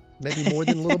bit, maybe more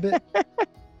than a little bit.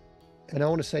 And I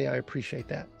want to say I appreciate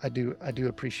that. I do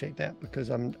appreciate that because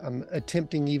I'm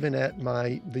attempting, even at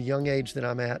the young age that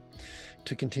I'm at,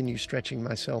 to continue stretching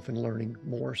myself and learning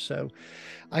more. So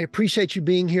I appreciate you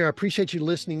being here. I appreciate you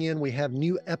listening in. We have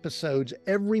new episodes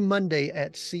every Monday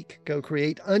at Seek, Go,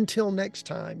 Create. Until next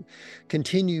time,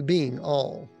 continue being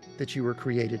all that you were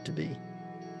created to be.